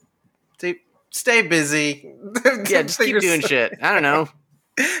like, just stay busy. Yeah, just keep doing shit. I don't know.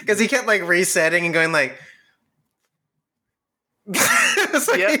 Because he kept like resetting and going like, it's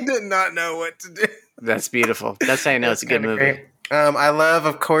like he did not know what to do. That's beautiful. That's how you know it's a good movie. Great. I love,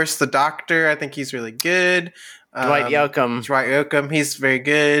 of course, the Doctor. I think he's really good. Dwight Yoakam. He's very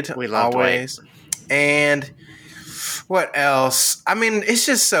good. We love always. Dwight. And what else? I mean, it's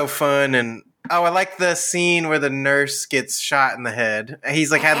just so fun. And I like the scene where the nurse gets shot in the head.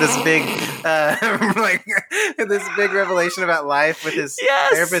 He's like had this big, this big revelation about life with his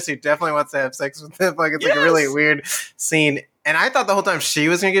therapist who definitely wants to have sex with him. Like it's like a really weird scene. And I thought the whole time she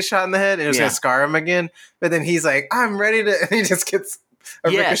was going to get shot in the head and it was going to scar him again. But then he's like, I'm ready to... And he just gets a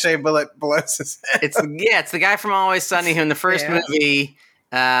ricochet bullet blows his head. It's the guy from Always Sunny who in the first movie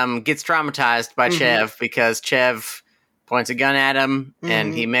gets traumatized by Chev because Chev points a gun at him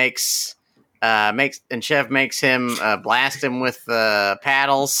and he Chev makes him blast him with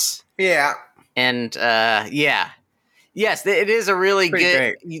paddles. Yeah. And yes, it is a really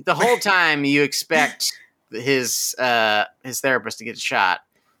good... Great. The whole time you expect... his therapist to get shot,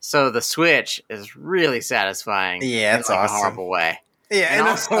 so the switch is really satisfying. Yeah, it's awesome. In a horrible way. Yeah, and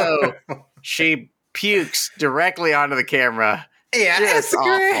also she pukes directly onto the camera. Yeah, just it's awful,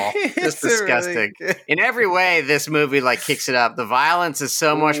 great. just disgusting. Really in every way, this movie like kicks it up. The violence is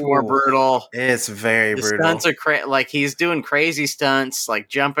so much more brutal. It's very brutal. The stunts are like he's doing crazy stunts, like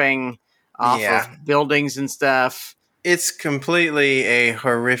jumping off of buildings and stuff. It's completely a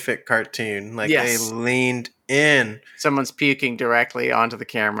horrific cartoon. Like they leaned in. Someone's puking directly onto the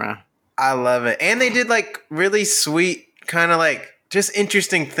camera. I love it. And they did like really sweet kind of like just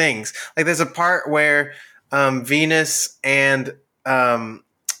interesting things. Like there's a part where Venus and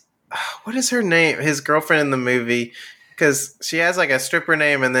what is her name? His girlfriend in the movie, because she has like a stripper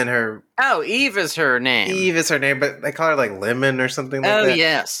name and then her Eve is her name. Eve is her name, but they call her like Lemon or something like that. Oh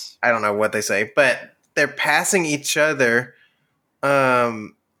yes. I don't know what they say, but they're passing each other,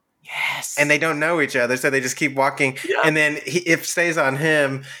 and they don't know each other, so they just keep walking. Yep. And then it stays on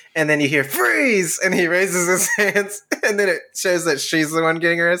him, and then you hear freeze, and he raises his hands, and then it shows that she's the one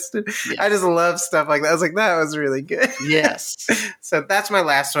getting arrested. Yes. I just love stuff like that. I was like, that was really good. Yes. So that's my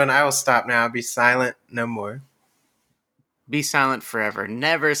last one. I will stop now. Be silent no more. Be silent forever.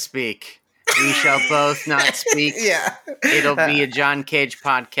 Never speak. We shall both not speak. Yeah. It'll be a John Cage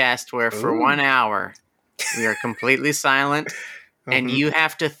podcast where for 1 hour we are completely silent and you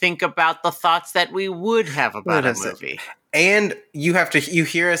have to think about the thoughts that we would have about a movie. And you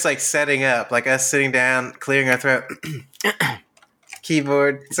hear us like setting up, like us sitting down, clearing our throat.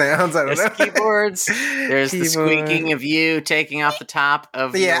 Keyboard sounds, I don't know. Keyboards. There's the squeaking of you taking off the top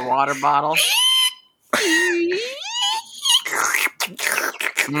of your water bottle.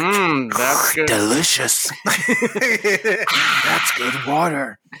 That's good. Delicious. That's good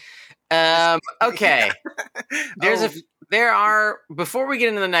water. Okay. Before we get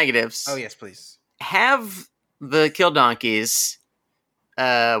into the negatives. Oh yes, please. Have the Kill Donkeys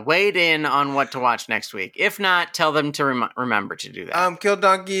weighed in on what to watch next week. If not, tell them to remember to do that. Kill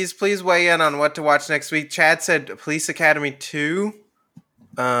Donkeys, please weigh in on what to watch next week. Chad said Police Academy 2.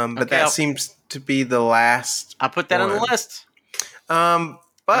 But that seems to be the last I'll put that on the list.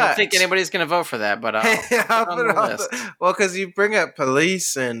 But I don't think anybody's going to vote for that, but I'll put it on the list. Well, because you bring up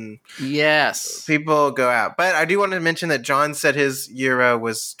police and yes, people go out. But I do want to mention that John said his hero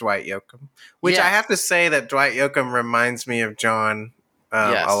was Dwight Yoakam, which I have to say that Dwight Yoakam reminds me of John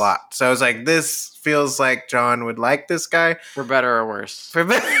a lot. So I was like, this feels like John would like this guy. For better or worse. For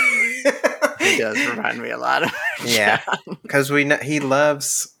better. He does remind me a lot of because we know he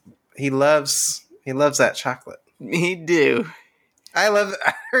loves that chocolate. He do. I love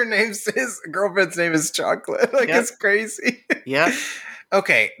his girlfriend's name is Chocolate. Like it's crazy. Yeah.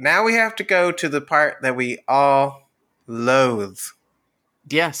 Okay, now we have to go to the part that we all loathe.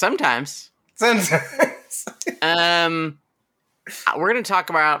 Yeah, sometimes. We're going to talk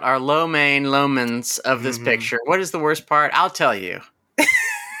about our lowmans of this picture. What is the worst part? I'll tell you.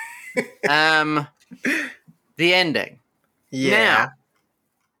 The ending. Yeah.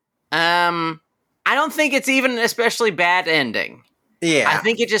 Now, I don't think it's even an especially bad ending. Yeah. I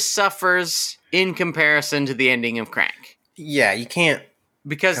think it just suffers in comparison to the ending of Crank. Yeah, you can't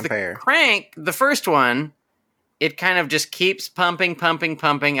compare. The Crank, the first one, it kind of just keeps pumping,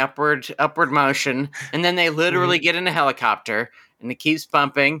 upward motion, and then they literally get in a helicopter, and it keeps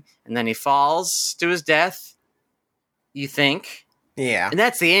pumping, and then he falls to his death, you think. Yeah. And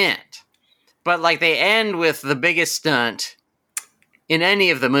that's the end. But, like, they end with the biggest stunt in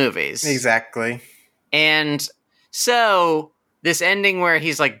any of the movies. Exactly. And so, this ending where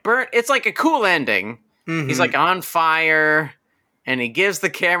he's, like, burnt, it's like a cool ending. Mm-hmm. He's, like, on fire, and he gives the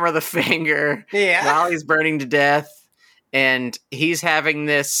camera the finger while he's burning to death. And he's having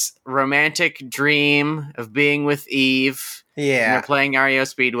this romantic dream of being with Eve. Yeah. And they're playing REO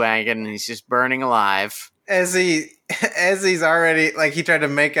Speedwagon, and he's just burning alive. As he's already, like, he tried to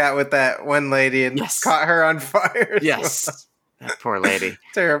make out with that one lady and caught her on fire. Yes. That poor lady.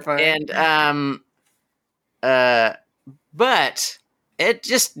 Terrifying. And, but it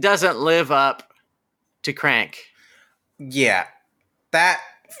just doesn't live up to Crank. Yeah. That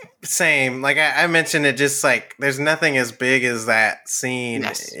same, like I mentioned, it just like there's nothing as big as that scene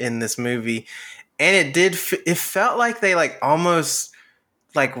in this movie, and it felt like they like almost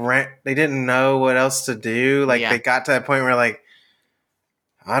like they didn't know what else to do. Like they got to that point where like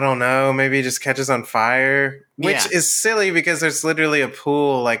I don't know, maybe it just catches on fire, which is silly because there's literally a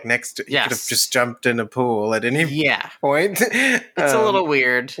pool like next to. You could have just jumped in a pool at any point. It's a little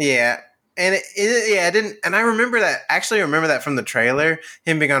weird. Yeah. And it didn't. And I remember that from the trailer,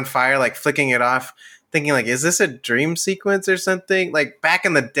 him being on fire, like flicking it off, thinking like, is this a dream sequence or something? Like back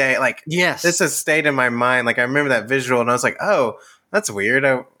in the day, like this has stayed in my mind. Like I remember that visual, and I was like, oh, that's weird.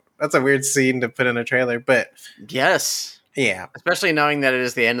 That's a weird scene to put in a trailer, but especially knowing that it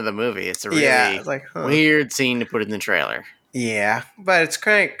is the end of the movie, it's a really weird scene to put in the trailer. Yeah, but it's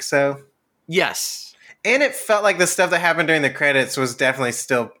Crank, so yes, and it felt like the stuff that happened during the credits was definitely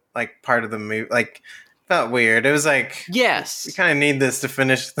still. Like part of the movie, like felt weird. It was like, we kind of need this to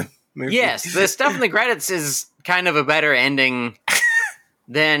finish the movie. Yes, the stuff in the credits is kind of a better ending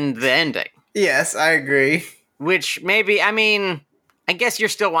than the ending. Yes, I agree. Which maybe, I mean, I guess you're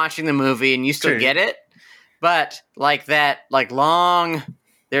still watching the movie and you still get it, but like that, like long.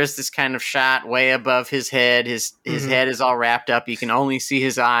 There's this kind of shot way above his head. His head is all wrapped up. You can only see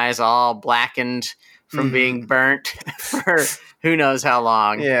his eyes all blackened from being burnt for who knows how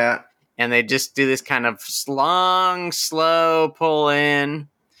long. Yeah. And they just do this kind of long, slow pull in,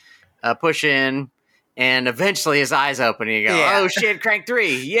 push in, and eventually his eyes open and you go, oh shit, Crank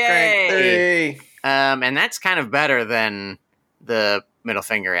 3. Yay! Crank 3. And that's kind of better than the middle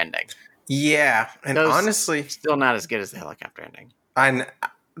finger ending. Yeah. And honestly, still not as good as the helicopter ending.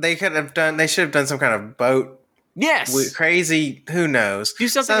 They should have done some kind of boat. Yes. Crazy, who knows? Do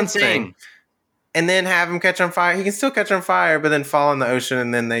something insane. And then have him catch on fire. He can still catch on fire, but then fall in the ocean,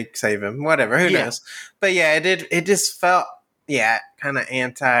 and then they save him. Whatever, who knows? But yeah, it just felt, kind of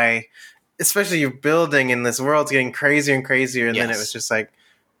anti. Especially you're building, and this world's getting crazier and crazier, and then it was just like,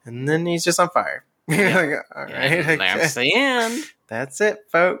 and then he's just on fire. Like, all right, that's the end. That's it,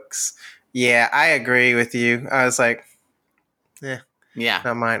 folks. Yeah, I agree with you. I was like,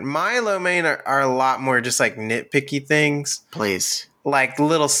 not mine. My low main are a lot more just like nitpicky things. Please. Like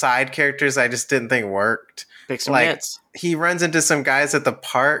little side characters I just didn't think worked. Pick some hits. He runs into some guys at the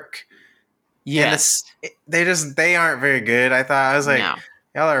park. Yes. They aren't very good. I thought, I was like,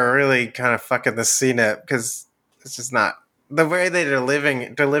 y'all are really kind of fucking the scene up because it's just not the way they're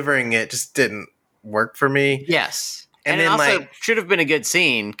delivering it just didn't work for me. Yes. And then it also should have been a good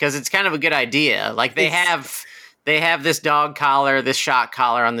scene because it's kind of a good idea. Like they have this dog collar, this shock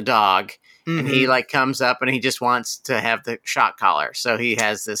collar on the dog. And he like comes up and he just wants to have the shock collar. So he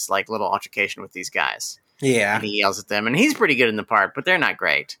has this like little altercation with these guys. Yeah. And he yells at them, and he's pretty good in the part, but they're not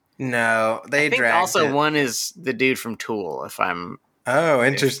great. No, they dragged also it. one is the dude from Tool, if I'm... Oh,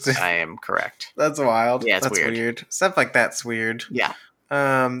 interesting. I am correct. That's wild. Yeah, that's weird. Stuff like that's weird. Yeah.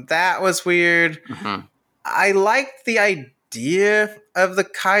 That was weird. Mm-hmm. I liked the idea of the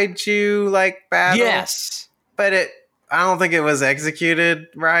kaiju like battle. Yes. But I don't think it was executed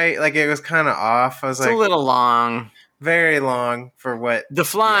right. Like it was kind of off. I was it's a little long. Very long for what the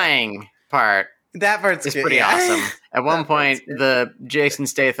flying part. That part's is pretty awesome. At one point, the Jason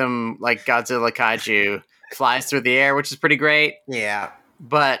Statham like Godzilla kaiju flies through the air, which is pretty great. Yeah.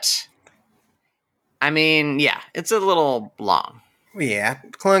 But I mean, yeah, it's a little long. Yeah,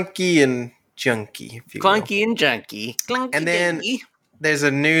 clunky and junky. If you clunky will. And junky. Clunky and then there's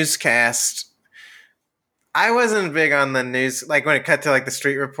a newscast. I wasn't big on the news. Like when it cut to like the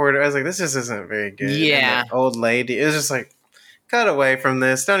street reporter, I was like, this just isn't very good. Yeah. Old lady. It was just like, cut away from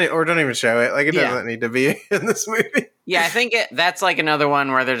this. Don't even show it. Like it doesn't need to be in this movie. Yeah, I think that's like another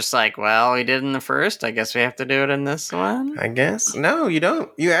one where they're just like, well, we did in the first. I guess we have to do it in this one. I guess. No, you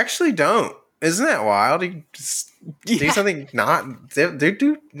don't. You actually don't. Isn't that wild? You just do something don't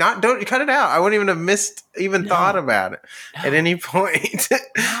cut it out. I wouldn't even have thought about it at any point.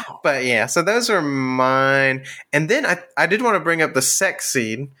 But yeah, so those are mine. And then I did want to bring up the sex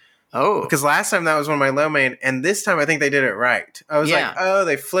scene. Oh. Because last time that was one of my low main, and this time I think they did it right. I was like, oh,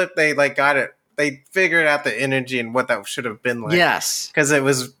 they flipped, they like got it. They figured out the energy and what that should have been like. Yes. Because it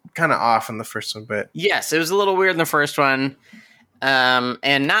was kind of off in the first one, but yes, it was a little weird in the first one.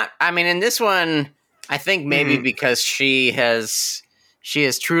 And not, I mean, in this one, I think maybe because she has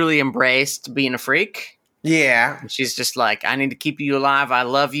truly embraced being a freak. Yeah. She's just like, I need to keep you alive. I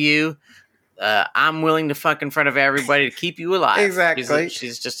love you. I'm willing to fuck in front of everybody to keep you alive. Exactly.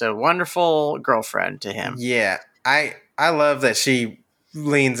 She's just a wonderful girlfriend to him. Yeah. I love that she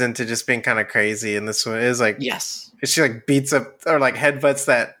leans into just being kind of crazy in this one. It's like, yes. She like beats up or like headbutts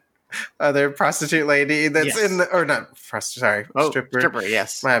that other prostitute lady that's in the, or not prostitute, sorry, stripper.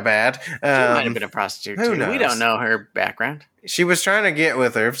 Yes. My bad. She might have been a prostitute too. Knows? We don't know her background. She was trying to get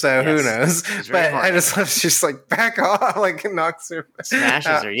with her, so who knows? But I just love she's like back off, like knocks her,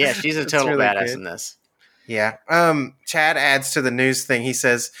 smashes her. Yeah, she's a total really badass in this. Yeah. Chad adds to the news thing. He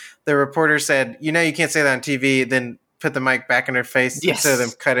says the reporter said, "You know, you can't say that on TV." Then put the mic back in her face instead of them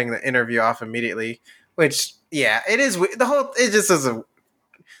cutting the interview off immediately. Which, yeah, it is the whole. It just doesn't.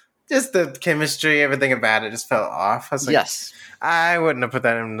 Just the chemistry, everything about it just fell off. I was like, yes, I wouldn't have put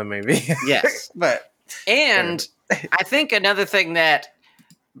that in the movie. Yes, but I think another thing that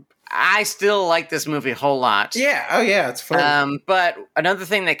I still like this movie a whole lot. Yeah, oh yeah, it's fun. But another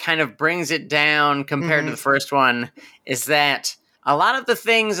thing that kind of brings it down compared to the first one is that a lot of the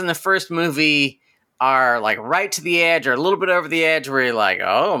things in the first movie are like right to the edge or a little bit over the edge, where you're like,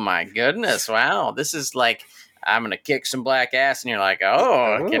 oh my goodness, wow, this is like, I'm going to kick some black ass. And you're like,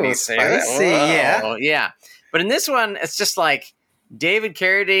 oh, can you say that? Yeah. But in this one, it's just like David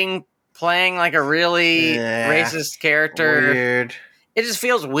Carradine playing like a really racist character. Weird. It just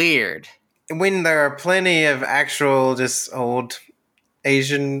feels weird. When there are plenty of actual just old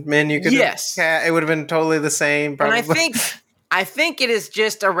Asian men you could it would have been totally the same. Probably. And I think it is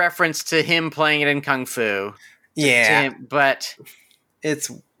just a reference to him playing it in Kung Fu. Yeah. But it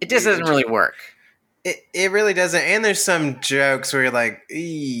just doesn't really work. It really doesn't, and there's some jokes where you're like,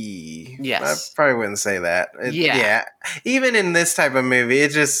 eee. Yes. I probably wouldn't say that. Yeah. Even in this type of movie, it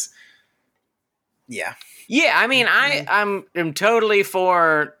just, yeah. Yeah, I mean, I'm totally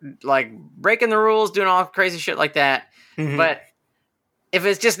for, like, breaking the rules, doing all crazy shit like that, but if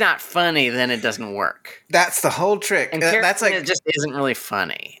it's just not funny, then it doesn't work. That's the whole trick. And that's like, it just isn't really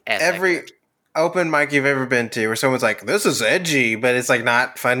funny. Every open mic you've ever been to where someone's like, this is edgy, but it's, like,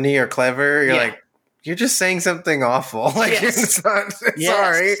 not funny or clever, you're like, you're just saying something awful. Like, it's not,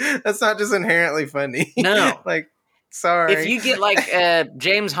 sorry. That's not just inherently funny. No. Like, sorry. If you get, like,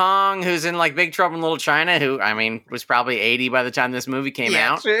 James Hong, who's in, like, Big Trouble in Little China, who, I mean, was probably 80 by the time this movie came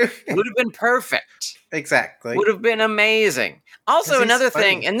out, would have been perfect. Exactly. Would have been amazing. Also, another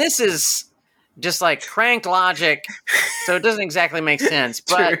thing, and this is just, like, crank logic, so it doesn't exactly make sense,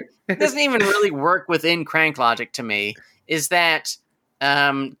 but it doesn't even really work within crank logic to me, is that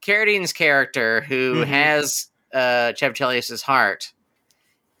Carradine's character, who has Chev Chelios's heart,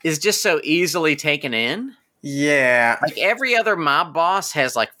 is just so easily taken in. Yeah. Like every other mob boss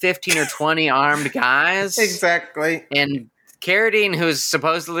has like 15 or 20 armed guys. Exactly. And Carradine, who's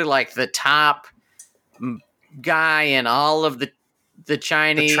supposedly like the top guy in all of the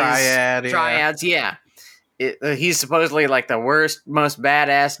Chinese triads, he's supposedly like the worst, most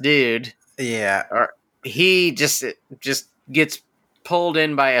badass dude. Yeah. Or he just gets pulled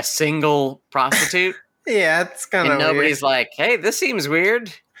in by a single prostitute. Yeah, it's kind of and nobody's like, "Hey, this seems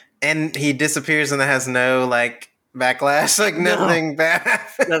weird." And he disappears, and it has no like backlash, like nothing bad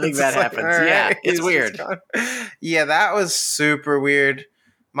happens. Nothing bad happens. Right, yeah, it's weird. Yeah, that was super weird.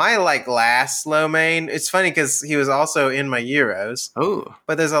 My like last low main. It's funny because he was also in my Euros. Oh,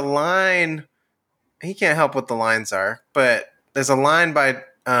 but there's a line. He can't help what the lines are, but there's a line by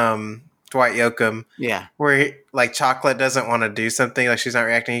Dwight Yoakam, where he, like Chocolate doesn't want to do something, like she's not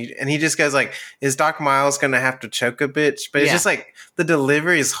reacting, and he just goes like, "Is Doc Miles gonna have to choke a bitch?" But it's just like the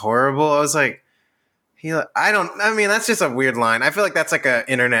delivery is horrible. I was like, I mean, that's just a weird line. I feel like that's like an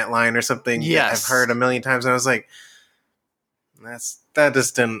internet line or something that I've heard a million times, and I was like, that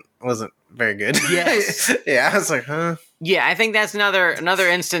just wasn't very good. Yes, yeah, I was like, huh? Yeah, I think that's another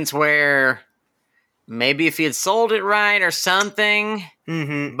instance where. Maybe if he had sold it right or something,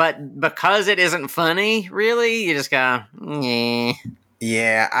 but because it isn't funny, really, you just go, yeah.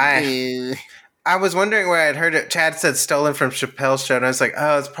 Yeah, I was wondering where I'd heard it. Chad said stolen from Chappelle's show, and I was like,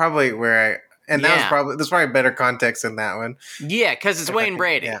 oh, it's probably where there's probably better context in that one. Yeah, because it's Wayne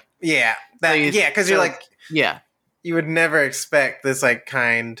Brady. Yeah, because you're like, you would never expect this like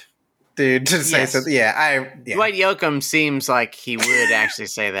kind dude to say something. Dwight Yoakam seems like he would actually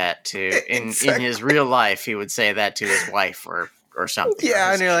say that to in his real life. He would say that to his wife or something.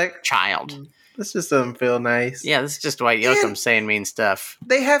 Yeah, and you're like, child. This just doesn't feel nice. Yeah, this is just Dwight Yoakam saying mean stuff.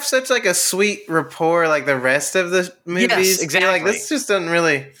 They have such like a sweet rapport, like the rest of the movies. Yes, exactly. You're like, this just doesn't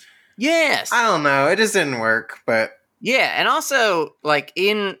really. Yes. I don't know. It just didn't work, but. Yeah, and also like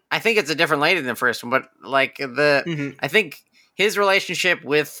I think it's a different lady than the first one, but like I think. His relationship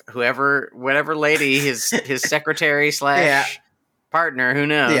with whatever lady, his secretary / partner, who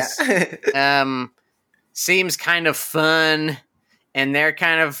knows, seems kind of fun, and they're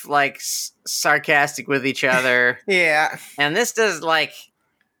kind of like sarcastic with each other. Yeah, and this does like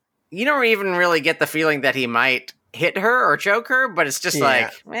you don't even really get the feeling that he might hit her or choke her, but it's just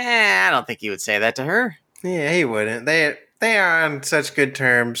like, I don't think he would say that to her. Yeah, he wouldn't. They are on such good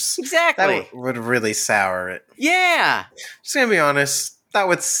terms. Exactly. That would really sour it. Yeah. Just gonna be honest, that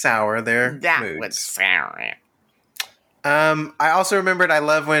would sour their moods. Would sour it. I also remembered I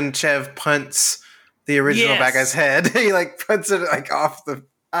love when Chev punts the original bad guy's head. He like punts it like off the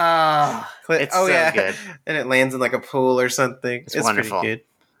cliff. It's so good. And it lands in like a pool or something. It's wonderful. Pretty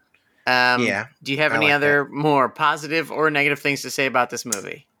good. Do you have any other more positive or negative things to say about this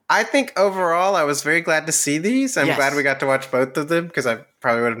movie? I think overall, I was very glad to see these. I'm glad we got to watch both of them because I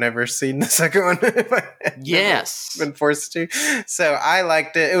probably would have never seen the second one if I had been forced to. So I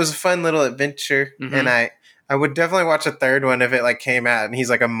liked it. It was a fun little adventure, and I would definitely watch a third one if it like came out and he's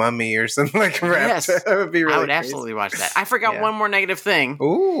like a mummy or something like wrapped. That would be really. I would absolutely watch that. I forgot one more negative thing.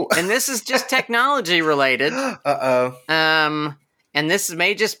 Ooh, and this is just technology related. And this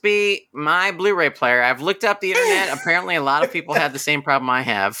may just be my Blu-ray player. I've looked up the internet. Apparently, a lot of people have the same problem I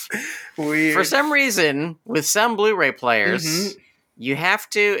have. Weird. For some reason, with some Blu-ray players, you have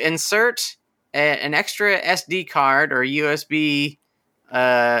to insert an extra SD card or USB,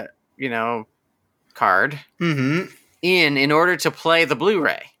 card in order to play the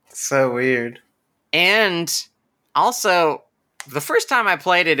Blu-ray. So weird. And also, the first time I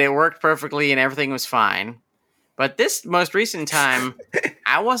played it, it worked perfectly and everything was fine. But this most recent time,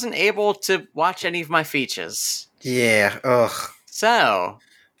 I wasn't able to watch any of my features. Yeah, ugh. So,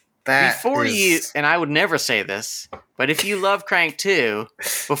 and I would never say this, but if you love Crank 2,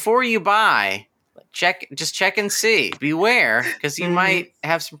 before you buy, just check and see. Beware, because you might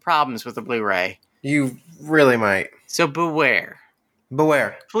have some problems with the Blu-ray. You really might. So beware.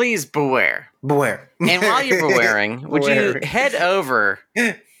 Beware. Please beware. Beware. And while you're bewaring, would you head over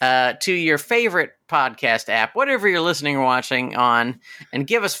to your favorite podcast app, whatever you're listening or watching on, and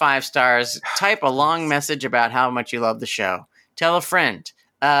give us 5 stars. Type a long message about how much you love the show. Tell a friend.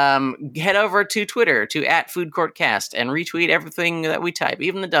 Head over to Twitter to @FoodCourtCast and retweet everything that we type,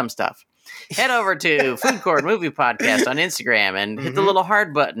 even the dumb stuff. Head over to Food Court Movie Podcast on Instagram and hit the little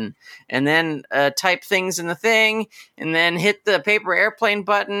heart button, and then type things in the thing, and then hit the paper airplane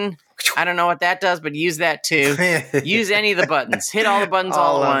button. I don't know what that does, but use that too. Use any of the buttons. Hit all the buttons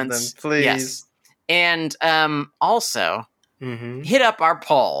all at once. Them, please. Yes. And also, hit up our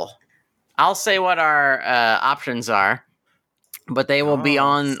poll. I'll say what our options are, but they will be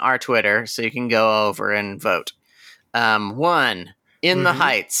on our Twitter, so you can go over and vote. 1, In the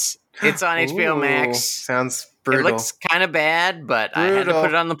Heights. It's on HBO Max. Sounds brutal. It looks kind of bad, but I had to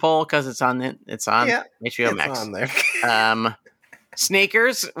put it on the poll because it's on HBO Max. On there.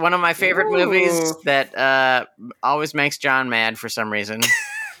 Sneakers, one of my favorite movies that always makes John mad for some reason.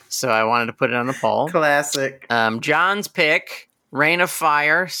 So I wanted to put it on the poll. Classic. John's pick, Reign of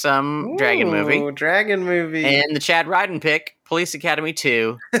Fire, some dragon movie. Dragon movie. And the Chad Ryden pick, Police Academy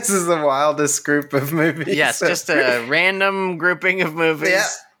 2. This is the wildest group of movies. Yes, just a random grouping of movies. Yeah,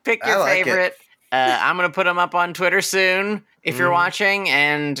 pick your favorite. I'm going to put them up on Twitter soon if you're watching.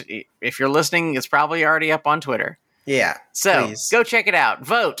 And if you're listening, it's probably already up on Twitter. Yeah. So go check it out.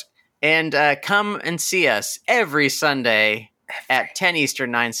 Vote. And come and see us every Sunday at 10 Eastern,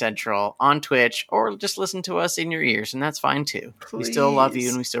 9 Central on Twitch, or just listen to us in your ears, and that's fine too. Please. We still love you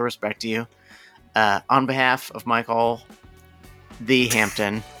and we still respect you. On behalf of Michael the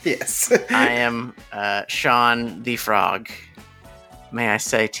Hampton, yes, I am Sean the Frog. May I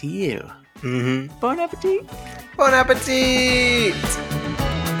say to you, bon appetit. Bon appetit.